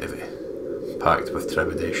just heavy, packed with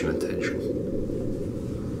trepidation and tension.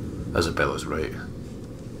 Isabella's right.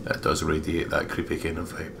 It does radiate that creepy kind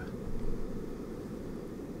of vibe.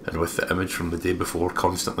 And with the image from the day before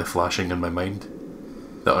constantly flashing in my mind,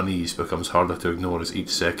 the unease becomes harder to ignore as each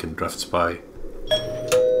second drifts by.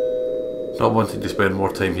 Not wanting to spend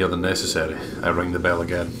more time here than necessary, I ring the bell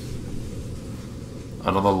again.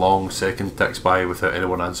 Another long second ticks by without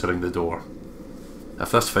anyone answering the door. If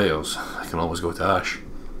this fails, I can always go to Ash.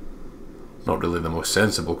 Not really the most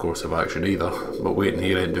sensible course of action either, but waiting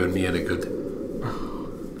here ain't doing me any good.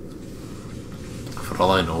 For all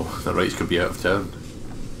I know, the Wrights could be out of town.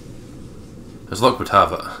 As luck would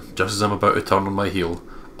have it, just as I'm about to turn on my heel,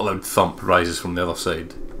 a loud thump rises from the other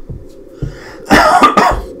side.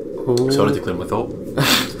 Sorry to clear my throat.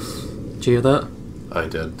 Did you hear that? I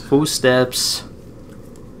did. Footsteps.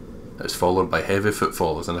 It's followed by heavy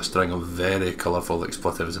footfalls and a string of very colourful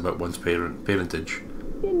expletives about one's parentage.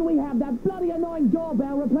 Didn't we have that bloody annoying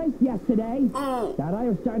doorbell replaced yesterday? That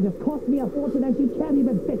Irish charge has cost me a fortune and she can't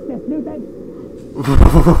even fix this new thing.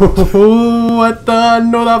 What the? I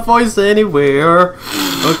know that voice anywhere.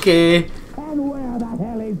 Okay. And where the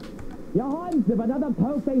hell is... Your hands, if another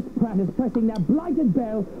po-faced prat is pressing that blighted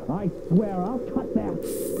bell, I swear I'll cut their...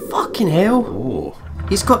 Fucking hell. Oh.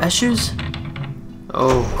 He's got issues.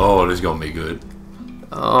 Oh. Oh, this is gonna be good.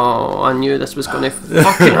 Oh, I knew this was going to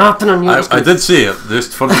fucking happen. I did say it,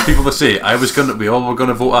 just for the people to say, we all were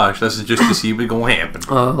gonna vote Ash. This is just to see what's gonna happen.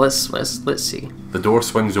 Oh, let's see. The door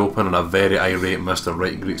swings open and a very irate Mr.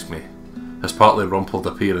 Wright greets me. His partly rumpled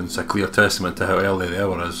appearance a clear testament to how early the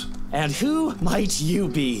hour is. And who might you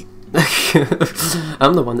be?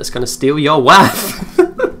 I'm the one that's going to steal your wife.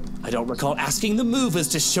 I don't recall asking the movers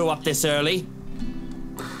to show up this early.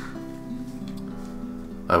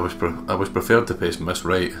 I was preferred to face Miss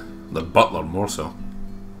Wright, the butler more so.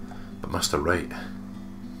 But Mr. Wright,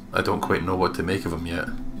 I don't quite know what to make of him yet.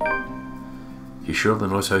 He surely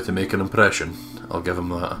knows how to make an impression, I'll give him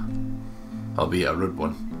that. Albeit a rude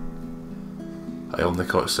one. I only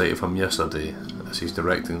caught sight of him yesterday as he's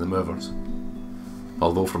directing the movers.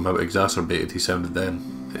 Although from how exacerbated he sounded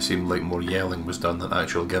then, it seemed like more yelling was done than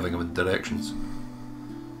actual giving him directions.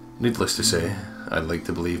 Needless to say, I'd like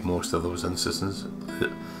to believe those instances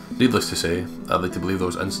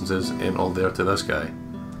ain't all there to this guy.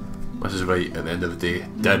 Mrs. Wright, at the end of the day,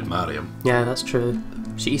 did marry him. Yeah, that's true.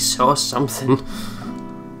 She saw something.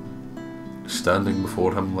 Standing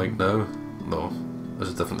before him like now, though,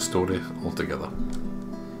 is a different story altogether.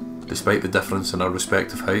 Despite the difference in our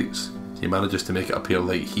respective heights, he manages to make it appear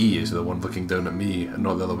like he is the one looking down at me and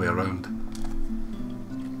not the other way around.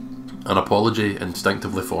 An apology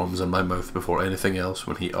instinctively forms in my mouth before anything else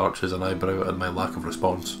when he arches an eyebrow at my lack of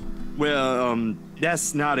response. Well,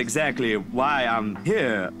 that's not exactly why I'm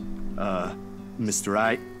here, Mr.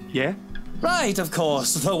 Wright, yeah? Right, of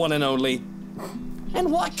course, the one and only.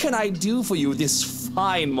 And what can I do for you this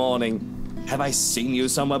fine morning? Have I seen you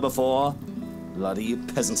somewhere before? Bloody you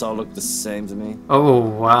peasants all look the same to me. Oh,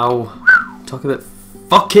 wow. Talk about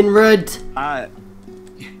fucking rude.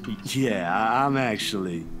 Yeah, I'm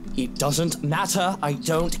actually... It doesn't matter, I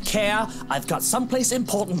don't care. I've got someplace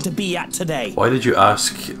important to be at today. Why did you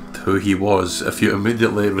ask who he was if you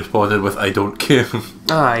immediately responded with, I don't care?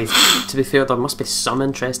 Aye, to be fair, there must be some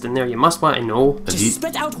interest in there. You must want to know. Just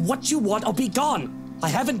spit out what you want or be gone. I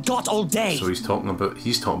haven't got all day. So he's talking about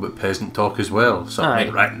peasant talk as well. Something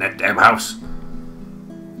like right in that damn house.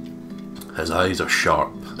 His eyes are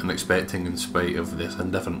sharp and expecting in spite of this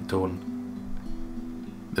indifferent tone.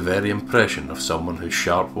 The very impression of someone whose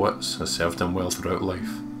sharp wits has served him well throughout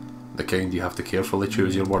life. The kind you have to carefully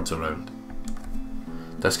choose your words around.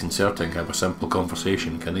 Disconcerting how a simple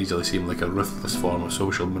conversation can easily seem like a ruthless form of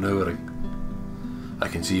social manoeuvring. I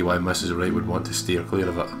can see why Mrs. Wright would want to steer clear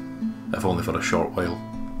of it, if only for a short while.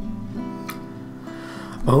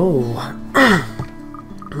 Oh.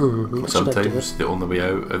 Sometimes the only way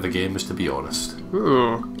out of the game is to be honest.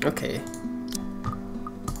 Okay.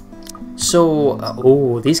 So,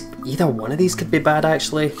 either one of these could be bad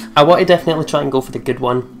actually. I want to definitely try and go for the good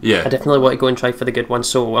one. Yeah. I definitely want to go and try for the good one,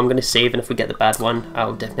 so I'm going to save, and if we get the bad one,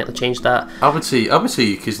 I'll definitely change that. I would say,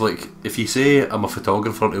 because like, if you say I'm a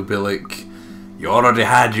photographer, it'll be like, you already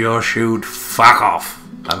had your shoot, fuck off.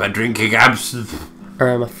 I'm a drinking absinthe. Or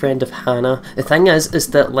I'm a friend of Hannah. The thing is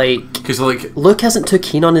that like, because like, Luke isn't too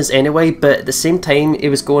keen on us anyway, but at the same time, it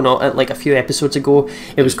was going on like a few episodes ago.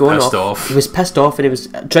 It was going off. He was pissed off, and he was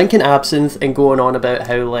drinking absinthe and going on about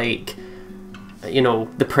how like, you know,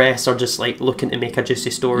 the press are just like looking to make a juicy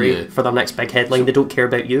story for their next big headline. They don't care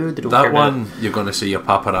about you. They don't care about... That one you're going to say you're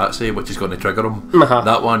paparazzi, which is going to trigger them.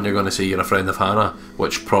 That one you're going to say you're a friend of Hannah,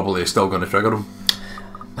 which probably is still going to trigger them.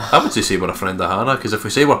 I would say we're a friend of Hannah, because if we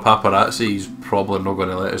say we're paparazzi, he's probably not going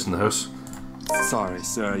to let us in the house. Sorry,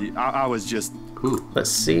 sir. I was just... Ooh. Let's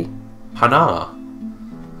see. Hannah.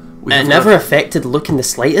 It never affected Luke in the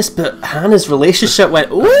slightest, but Hannah's relationship went,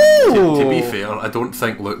 ooh! To be fair, I don't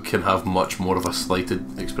think Luke can have much more of a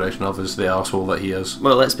slighted expression of as the arsehole that he is.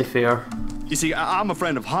 Well, let's be fair. You see, I'm a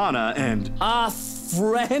friend of Hannah, and... A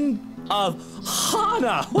friend of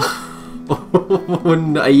Hannah?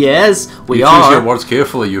 Yes, we you are. Choose your words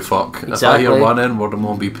carefully, you fuck. Exactly. If I hear one N-word, I'm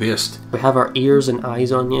gonna be pissed. We have our ears and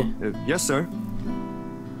eyes on you. Yes, sir.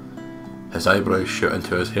 His eyebrows shoot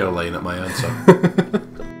into his hairline at my answer.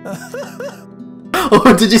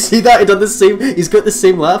 Oh, did you see that? He done the same. He's got the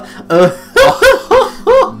same laugh.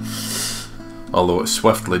 Although it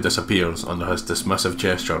swiftly disappears under his dismissive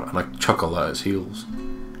gesture, and I chuckle at his heels.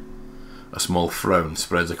 A small frown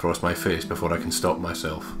spreads across my face before I can stop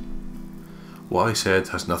myself. What I said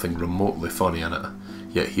has nothing remotely funny in it,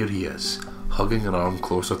 yet here he is, hugging an arm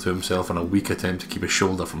closer to himself in a weak attempt to keep his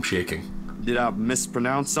shoulder from shaking. Did I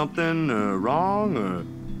mispronounce something wrong, or...?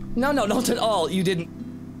 No, not at all. You didn't...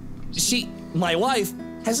 my wife,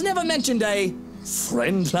 has never mentioned a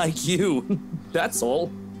friend like you. That's all.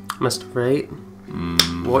 Mr. Wright,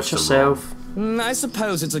 watch yourself. I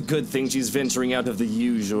suppose it's a good thing she's venturing out of the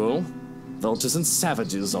usual. Vultures and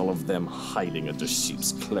savages, all of them hiding under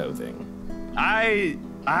sheep's clothing.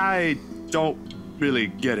 I don't really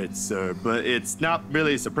get it, sir, but it's not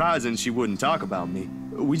really surprising she wouldn't talk about me.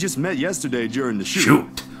 We just met yesterday during the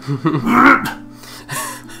shoot.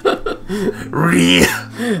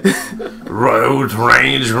 Road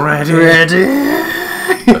rage ready.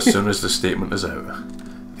 As soon as the statement is out,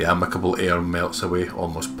 the amicable air melts away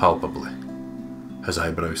almost palpably. His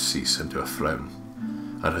eyebrows cease into a frown,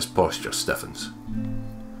 and his posture stiffens.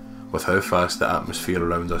 With how fast the atmosphere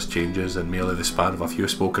around us changes in merely the span of a few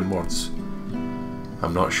spoken words,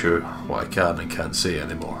 I'm not sure what I can and can't say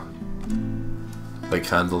anymore. Like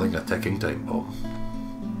handling a ticking time bomb.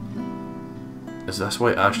 Is this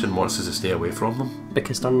why Ashton wants us to stay away from them?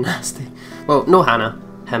 Because they're nasty. Well, no Hannah.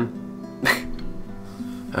 Him.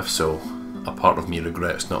 If so, a part of me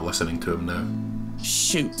regrets not listening to him now.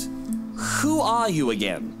 Shoot. Who are you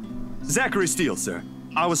again? Zachary Steele, sir.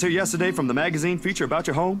 I was here yesterday from the magazine feature about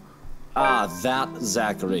your home. Ah, that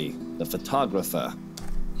Zachary, the photographer.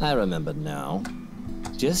 I remember now.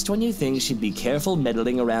 Just when you think she'd be careful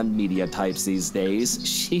meddling around media types these days,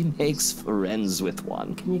 she makes friends with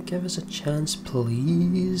one. Can you give us a chance,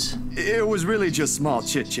 please? It was really just small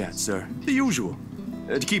chit-chat, sir. The usual.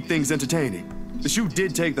 To keep things entertaining. The shoot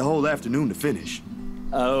did take the whole afternoon to finish.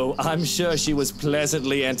 Oh, I'm sure she was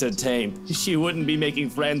pleasantly entertained. She wouldn't be making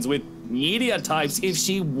friends with media types if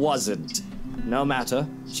she wasn't. No matter.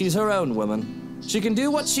 She's her own woman. She can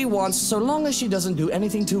do what she wants so long as she doesn't do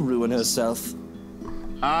anything to ruin herself.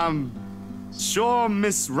 I'm sure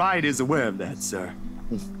Miss Wright is aware of that, sir.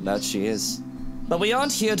 That she is. But we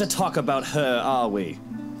aren't here to talk about her, are we?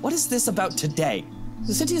 What is this about today?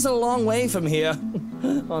 The city's a long way from here.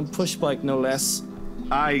 On pushbike, no less.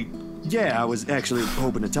 Yeah, I was actually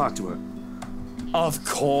hoping to talk to her. Of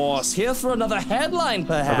course. Here for another headline,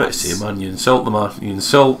 perhaps. I bet say, man, you insult them, man. You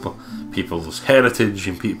insult people's heritage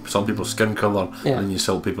and some people's skin colour, and then you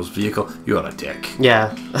insult people's vehicle. You're a dick.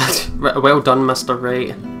 Yeah. Well done, Mr. Right.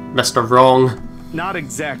 Mr. Wrong. Not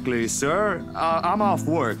exactly, sir. I'm off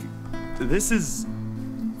work. This is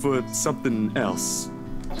for something else.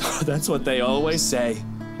 That's what they always say.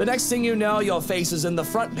 The next thing you know, your face is in the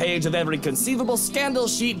front page of every conceivable scandal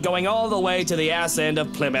sheet going all the way to the ass end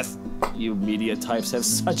of Plymouth. You media types have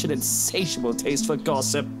such an insatiable taste for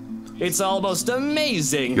gossip. It's almost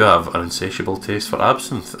amazing. You have an insatiable taste for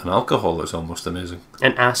absinthe and alcohol that's almost amazing.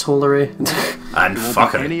 And assholery. And There won't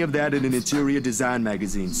be fuckery. any of that in an interior design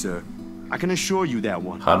magazine, sir. I can assure you that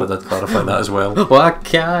one. How did I clarify that as well? What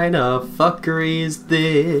kind of fuckery is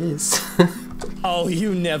this? Oh,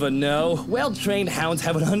 you never know. Well-trained hounds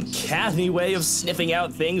have an uncanny way of sniffing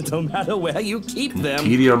out things no matter where you keep them.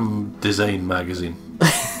 Interior design magazine.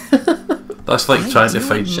 That's like trying to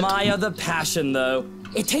find shit. I admire the passion, though.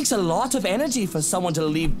 It takes a lot of energy for someone to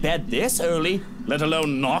leave bed this early, let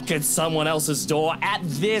alone knock at someone else's door at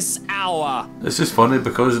this hour. This is funny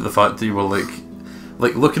because of the fact that you were like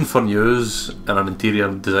looking for news in an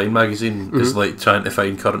interior design magazine is like trying to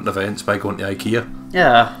find current events by going to IKEA.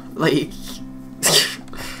 Yeah, like...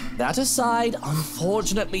 That aside,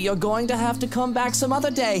 unfortunately, you're going to have to come back some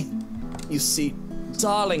other day. You see,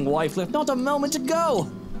 darling wife left not a moment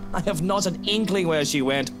ago. I have not an inkling where she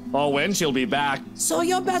went, or when she'll be back, so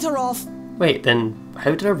you're better off. Wait, then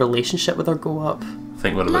how did our relationship with her go up? I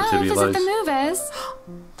think we're about to Love, is it realise. the movers?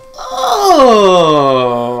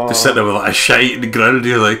 Oh! To sit there with like a shite in the ground,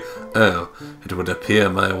 you're like, oh, it would appear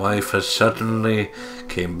my wife has suddenly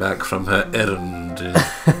came back from her errand.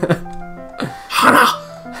 Hannah!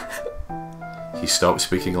 He stops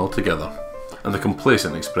speaking altogether, and the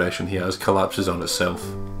complacent expression he has collapses on itself.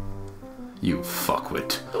 You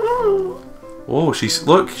fuckwit. Oh, she's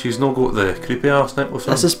not got the creepy ass necklace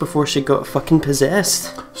on. This is before she got fucking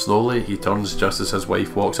possessed. Slowly, he turns just as his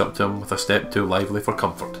wife walks up to him with a step too lively for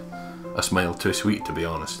comfort. A smile too sweet, to be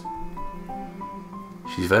honest.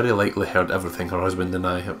 She's very likely heard everything her husband and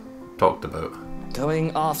I have talked about.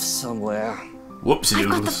 Going off somewhere. Whoopsie I've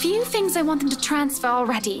got the doodles. few things I want them to transfer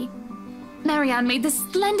already. Marianne made this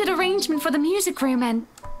splendid arrangement for the music room and...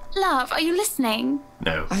 Love, are you listening?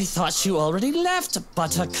 No. I thought you already left,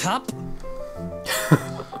 Buttercup.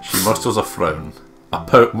 She musters a frown. A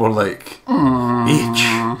pout more like... H.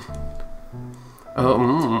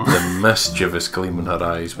 The mischievous gleam in her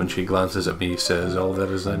eyes when she glances at me says all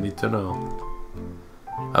there is I need to know.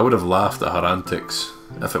 I would have laughed at her antics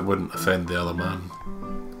if it wouldn't offend the other man.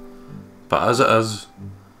 But as it is,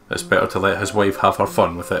 it's better to let his wife have her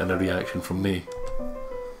fun without any reaction from me.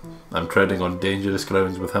 I'm treading on dangerous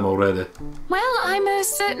grounds with him already. Well, I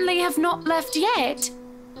most certainly have not left yet.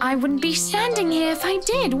 I wouldn't be standing here if I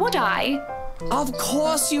did, would I? Of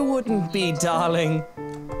course you wouldn't be, darling.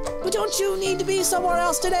 But don't you need to be somewhere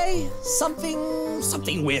else today?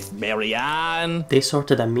 Something with Marianne? They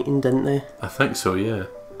sorted a meeting, didn't they? I think so, yeah.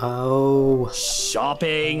 Oh.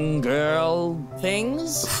 Shopping, girl,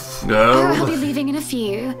 things? I'll No. be leaving in a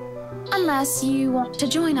few. Unless you want to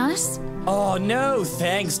join us. Oh no,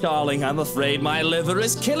 thanks, darling. I'm afraid my liver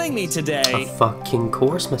is killing me today. A fucking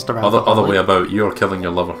course, Mr. Other Alcoholic. way about, you're killing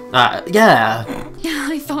your lover. Yeah.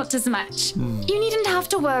 I thought as much. You needn't have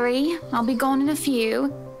to worry. I'll be gone in a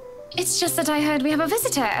few. It's just that I heard we have a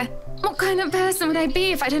visitor. What kind of person would I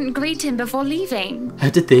be if I didn't greet him before leaving? How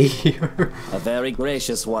did they hear? A very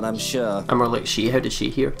gracious one, I'm sure. And we're like, how did she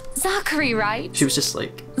hear? Zachary, right? She was just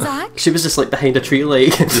like... Zach? She was just like behind a tree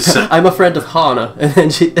like, I'm a friend of Hannah. And then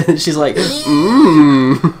she's like,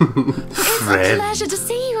 mmm. It's a pleasure to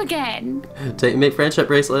see you again. Take make friendship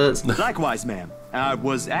bracelets. Likewise, ma'am. I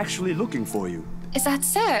was actually looking for you. Is that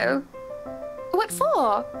so? What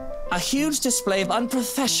for? A huge display of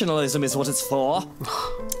unprofessionalism is what it's for.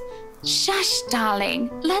 Shush, darling.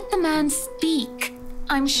 Let the man speak.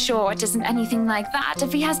 I'm sure it isn't anything like that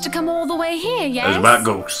if he has to come all the way here, yes? It's about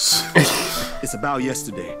ghosts. It's about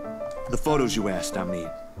yesterday. The photos you asked, I mean.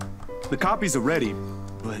 The copies are ready,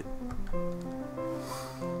 but...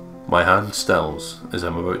 My hand stills as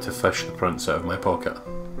I'm about to fish the prints out of my pocket.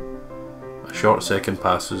 A short second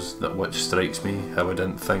passes that which strikes me how I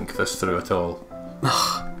didn't think this through at all.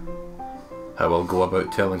 How I'll go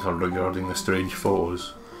about telling her regarding the strange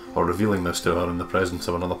photos, or revealing this to her in the presence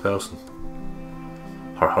of another person.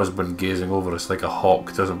 Her husband gazing over us like a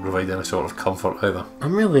hawk doesn't provide any sort of comfort either.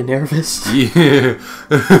 I'm really nervous. Yeah.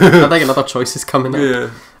 I think another choice is coming up. Yeah.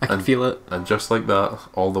 I can feel it. And just like that,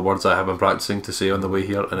 all the words I have been practicing to say on the way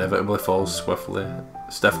here inevitably fall stiffly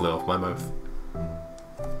off my mouth.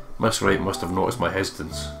 Miss Wright must have noticed my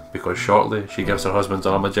hesitance, because shortly she gives her husband's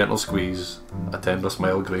arm a gentle squeeze, a tender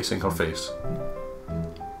smile gracing her face.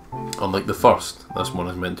 Unlike the first, this one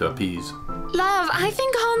is meant to appease. Love, I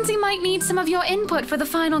think Hansi might need some of your input for the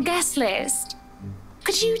final guest list.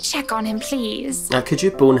 Could you check on him, please? Could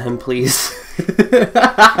you bone him, please? You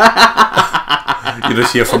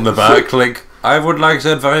just hear from the back, like, I would like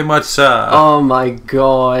that very much, sir. Oh my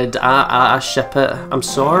god. I ship it. I'm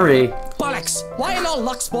sorry. Bollocks! Why in all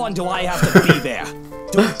Luxborn do I have to be there?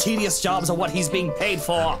 Doing tedious jobs are what he's being paid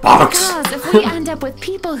for. Bollocks! Because if we end up with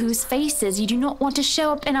people whose faces you do not want to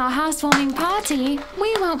show up in our housewarming party,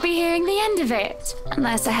 we won't be hearing the end of it.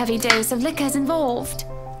 Unless a heavy dose of liquor's involved.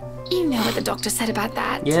 You know what the doctor said about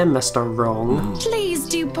that. Yeah, Mr. Wrong. Please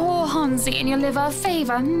do poor Hansi and your liver a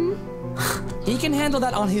favor, He can handle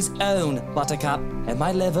that on his own, Buttercup, and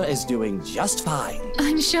my liver is doing just fine.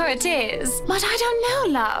 I'm sure it is. But I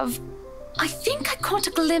don't know, love. I think I caught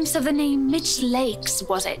a glimpse of the name Mitch Lakes,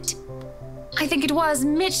 was it? I think it was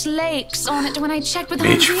Mitch Lakes on it when I checked with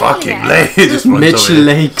Mitch Hansi fucking earlier. Lakes! Just runs Mitch away.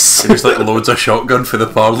 Lakes. There's like loads of shotgun for the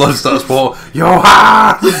parlour and starts what?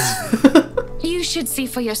 Johan! You should see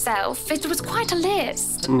for yourself. It was quite a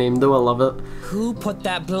list. Name though, I love it. Who put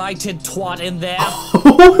that blighted twat in there?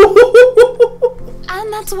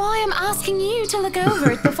 And that's why I'm asking you to look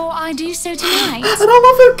over it before I do so tonight. And I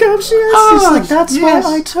love how calm she is. She's like, that's why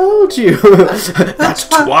I told you. That's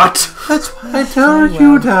what? That's what I told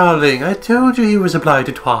you, darling. I told you he was a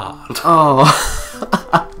blighted twat. Oh.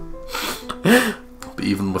 But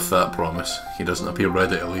even with that promise, he doesn't appear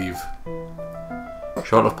ready to leave.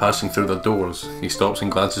 Short of passing through the doors, he stops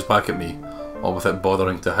and glances back at me, all without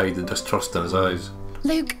bothering to hide the distrust in his eyes.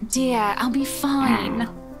 Luke, dear, I'll be fine.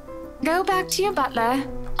 Go back to your butler.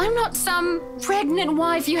 I'm not some pregnant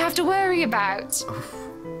wife you have to worry about.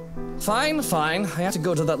 Fine, fine. I have to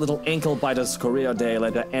go to that little ankle biter's career day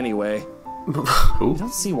later anyway. Who? I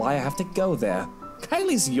don't see why I have to go there.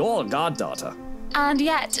 Kylie's your goddaughter. And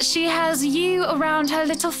yet she has you around her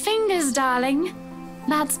little fingers, darling.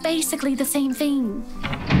 That's basically the same thing.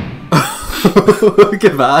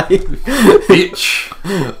 Goodbye. Bitch!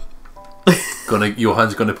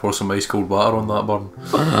 Johan's gonna pour some ice cold water on that burn.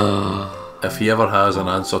 If he ever has an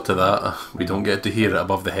answer to that, we don't get to hear it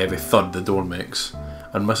above the heavy thud the door makes,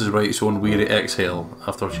 and Mrs. Wright's own weary exhale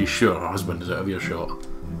after she's sure her husband is out of earshot.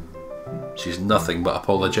 She's nothing but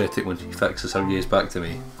apologetic when she fixes her gaze back to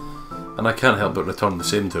me, and I can't help but return the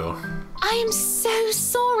same to her. I am so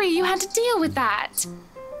sorry you had to deal with that.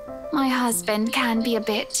 My husband can be a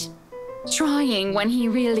bit trying when he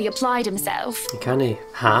really applied himself. Can he?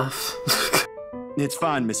 Half? It's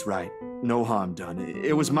fine, Miss Wright. No harm done.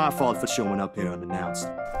 It was my fault for showing up here unannounced.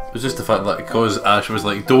 It was just the fact that because Ash was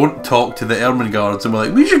like, don't talk to the Ermengardes, and we're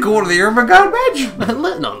like, we should go to the Ermengarde,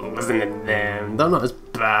 bitch! Not listening to them. They're not as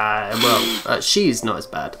bad. Well, she's not as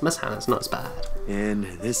bad. Miss Hannah's not as bad. And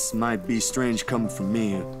this might be strange coming from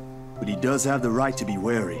me, but he does have the right to be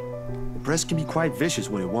wary. The press can be quite vicious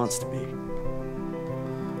when it wants to be.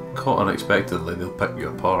 Caught unexpectedly, they'll pick you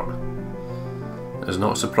apart. It's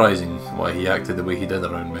not surprising why he acted the way he did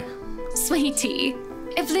around me. Sweetie,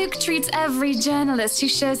 if Luke treats every journalist who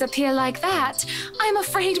shows up here like that, I'm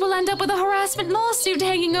afraid we'll end up with a harassment lawsuit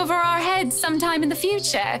hanging over our heads sometime in the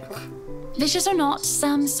future. Vicious or not,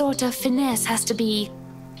 some sort of finesse has to be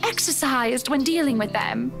exercised when dealing with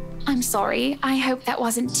them. I'm sorry, I hope that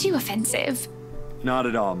wasn't too offensive. Not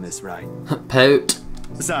at all, Miss Wright. Pout.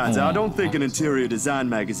 Besides, I don't think an interior design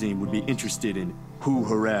magazine would be interested in who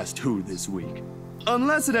harassed who this week.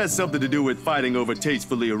 Unless it has something to do with fighting over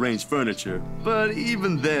tastefully arranged furniture. But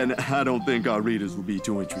even then, I don't think our readers will be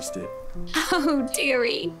too interested. Oh,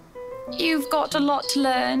 dearie. You've got a lot to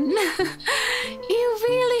learn. You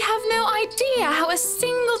really have no idea how a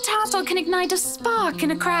single tassel can ignite a spark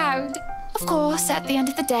in a crowd. Of course, at the end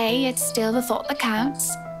of the day, it's still the thought that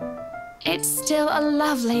counts. It's still a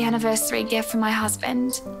lovely anniversary gift from my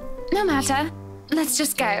husband. No matter. Let's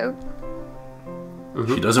just go.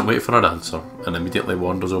 She doesn't wait for an answer and immediately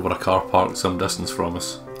wanders over a car parked some distance from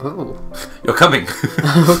us. Oh. You're coming!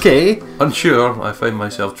 Okay. Unsure, I find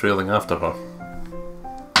myself trailing after her.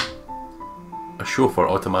 A chauffeur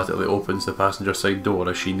automatically opens the passenger side door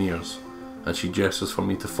as she nears, and she gestures for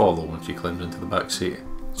me to follow when she climbs into the back seat.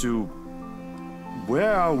 To...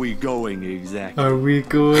 where are we going exactly? Are we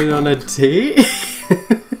going on a date?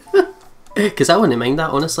 Because I wouldn't mind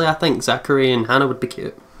that, honestly. I think Zachary and Hannah would be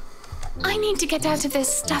cute. I need to get out of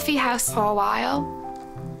this stuffy house for a while.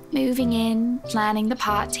 Moving in, planning the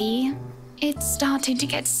party. It's starting to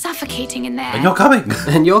get suffocating in there. And you're coming!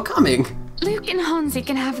 And you're coming. Luke and Hansi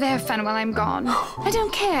can have their fun while I'm gone. I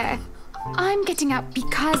don't care. I'm getting out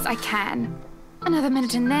because I can. Another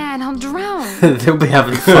minute in there and I'll drown. They'll be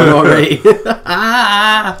having fun already.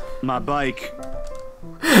 My bike.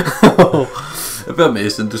 A bit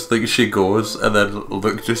amazing, just like she goes, and then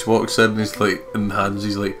Luke just walks in and he's like, in hands,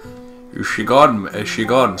 he's like, is she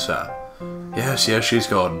gone, sir? Yes, she's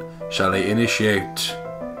gone. Shall I initiate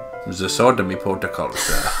the sodomy protocol,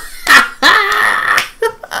 sir?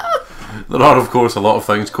 There are, of course, a lot of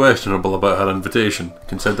things questionable about her invitation,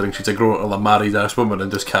 considering she's a grown-up, married-ass woman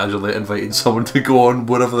and just casually invited someone to go on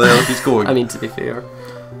wherever the hell she's going. I mean, to be fair.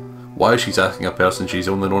 why she's asking a person she's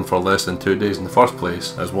only known for less than 2 days in the first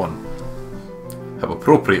place as one, how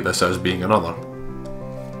appropriate this is being another.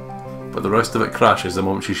 But the rest of it crashes the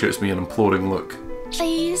moment she shoots me an imploring look.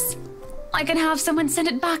 Please, I can have someone send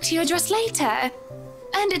it back to your address later.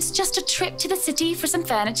 And it's just a trip to the city for some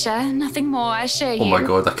furniture, nothing more, I assure you. Oh my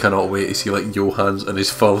god, I cannot wait to see like Johannes in his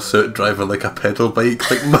full suit driving like a pedal bike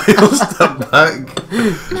like miles back.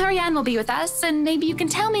 Marianne will be with us, and maybe you can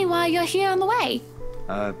tell me why you're here on the way.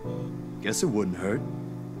 Guess it wouldn't hurt.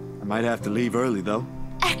 I might have to leave early though.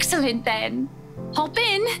 Excellent then. Hop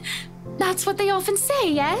in. That's what they often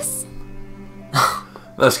say, yes?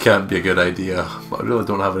 This can't be a good idea, but I really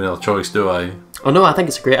don't have any other choice, do I? Oh no, I think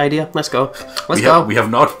it's a great idea. Let's go. Let's go. We have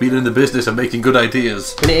not been in the business of making good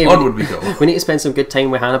ideas. Onward we go. We need to spend some good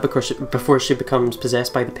time with Hannah before she becomes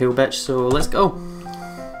possessed by the pale bitch, so let's go.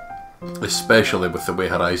 Especially with the way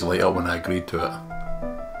her eyes light up when I agreed to it.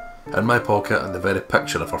 In my pocket, and the very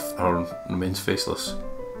picture of her remains faceless.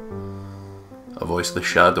 A voiceless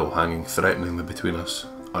shadow hanging threateningly between us,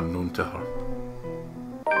 unknown to her.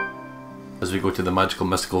 As we go to the magical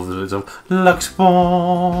mystical village of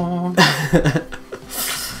Luxborn.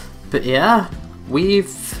 But yeah,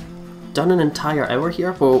 we've done an entire hour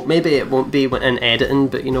here. Well, maybe it won't be in editing,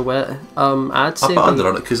 but you know what? I'd say I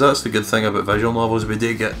underrun it, because that's the good thing about visual novels. We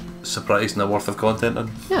do get surprised in the worth of content in.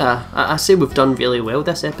 Yeah, I say we've done really well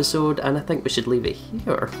this episode, and I think we should leave it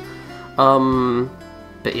here.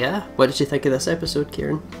 But yeah, what did you think of this episode,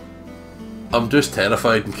 Kieran? I'm just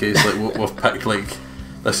terrified in case like we've picked like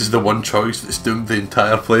this is the one choice that's doomed the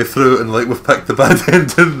entire playthrough, and like we've picked the bad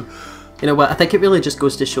ending. You know what? I think it really just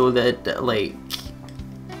goes to show that like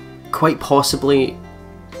quite possibly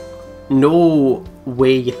no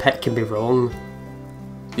way you pick can be wrong.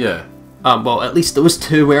 Yeah. Well, at least those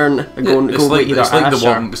two weren't going to go like, either.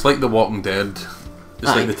 It's like The Walking Dead. It's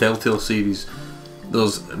like the Telltale series.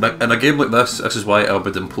 There's in a game like this is why I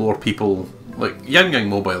would implore people like Yang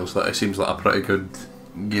Mobiles, that it seems like a pretty good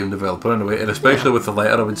game developer anyway, and especially with the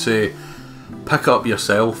letter, I would say pick up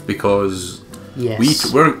yourself, because Zach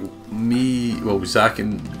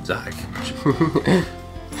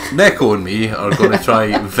Neko and me are going to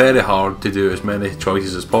try very hard to do as many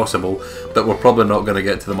choices as possible, but we're probably not going to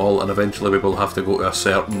get to them all, and eventually we will have to go to a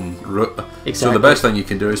certain route. Exactly. So the best thing you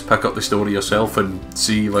can do is pick up the story yourself and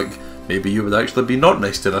see, like, maybe you would actually be not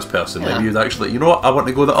nice to this person. Yeah. Maybe you'd actually, you know what, I want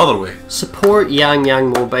to go the other way. Support Yang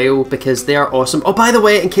Mobile, because they are awesome. Oh, by the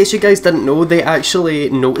way, in case you guys didn't know, they actually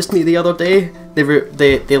noticed me the other day.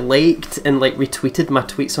 They liked and like retweeted my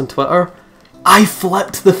tweets on Twitter. I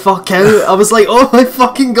flipped the fuck out. I was like, oh my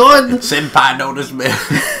fucking god. Senpai noticed me.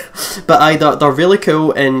 But they're really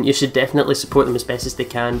cool, and you should definitely support them as best as they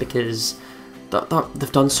can, because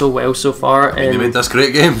they've done so well so far. They made this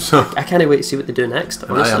great game, so I can't wait to see what they do next.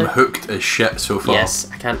 Honestly. I am hooked as shit so far. Yes,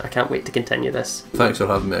 I can't wait to continue this. Thanks for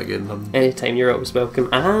having me again. Anytime, you're always welcome.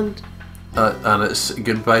 And it's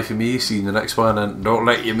goodbye for me. See you in the next one, and don't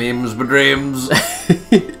let your memes be dreams.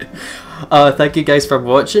 Thank you guys for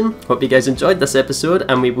watching. Hope you guys enjoyed this episode,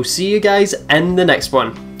 and we will see you guys in the next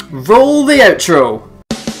one. Roll the outro.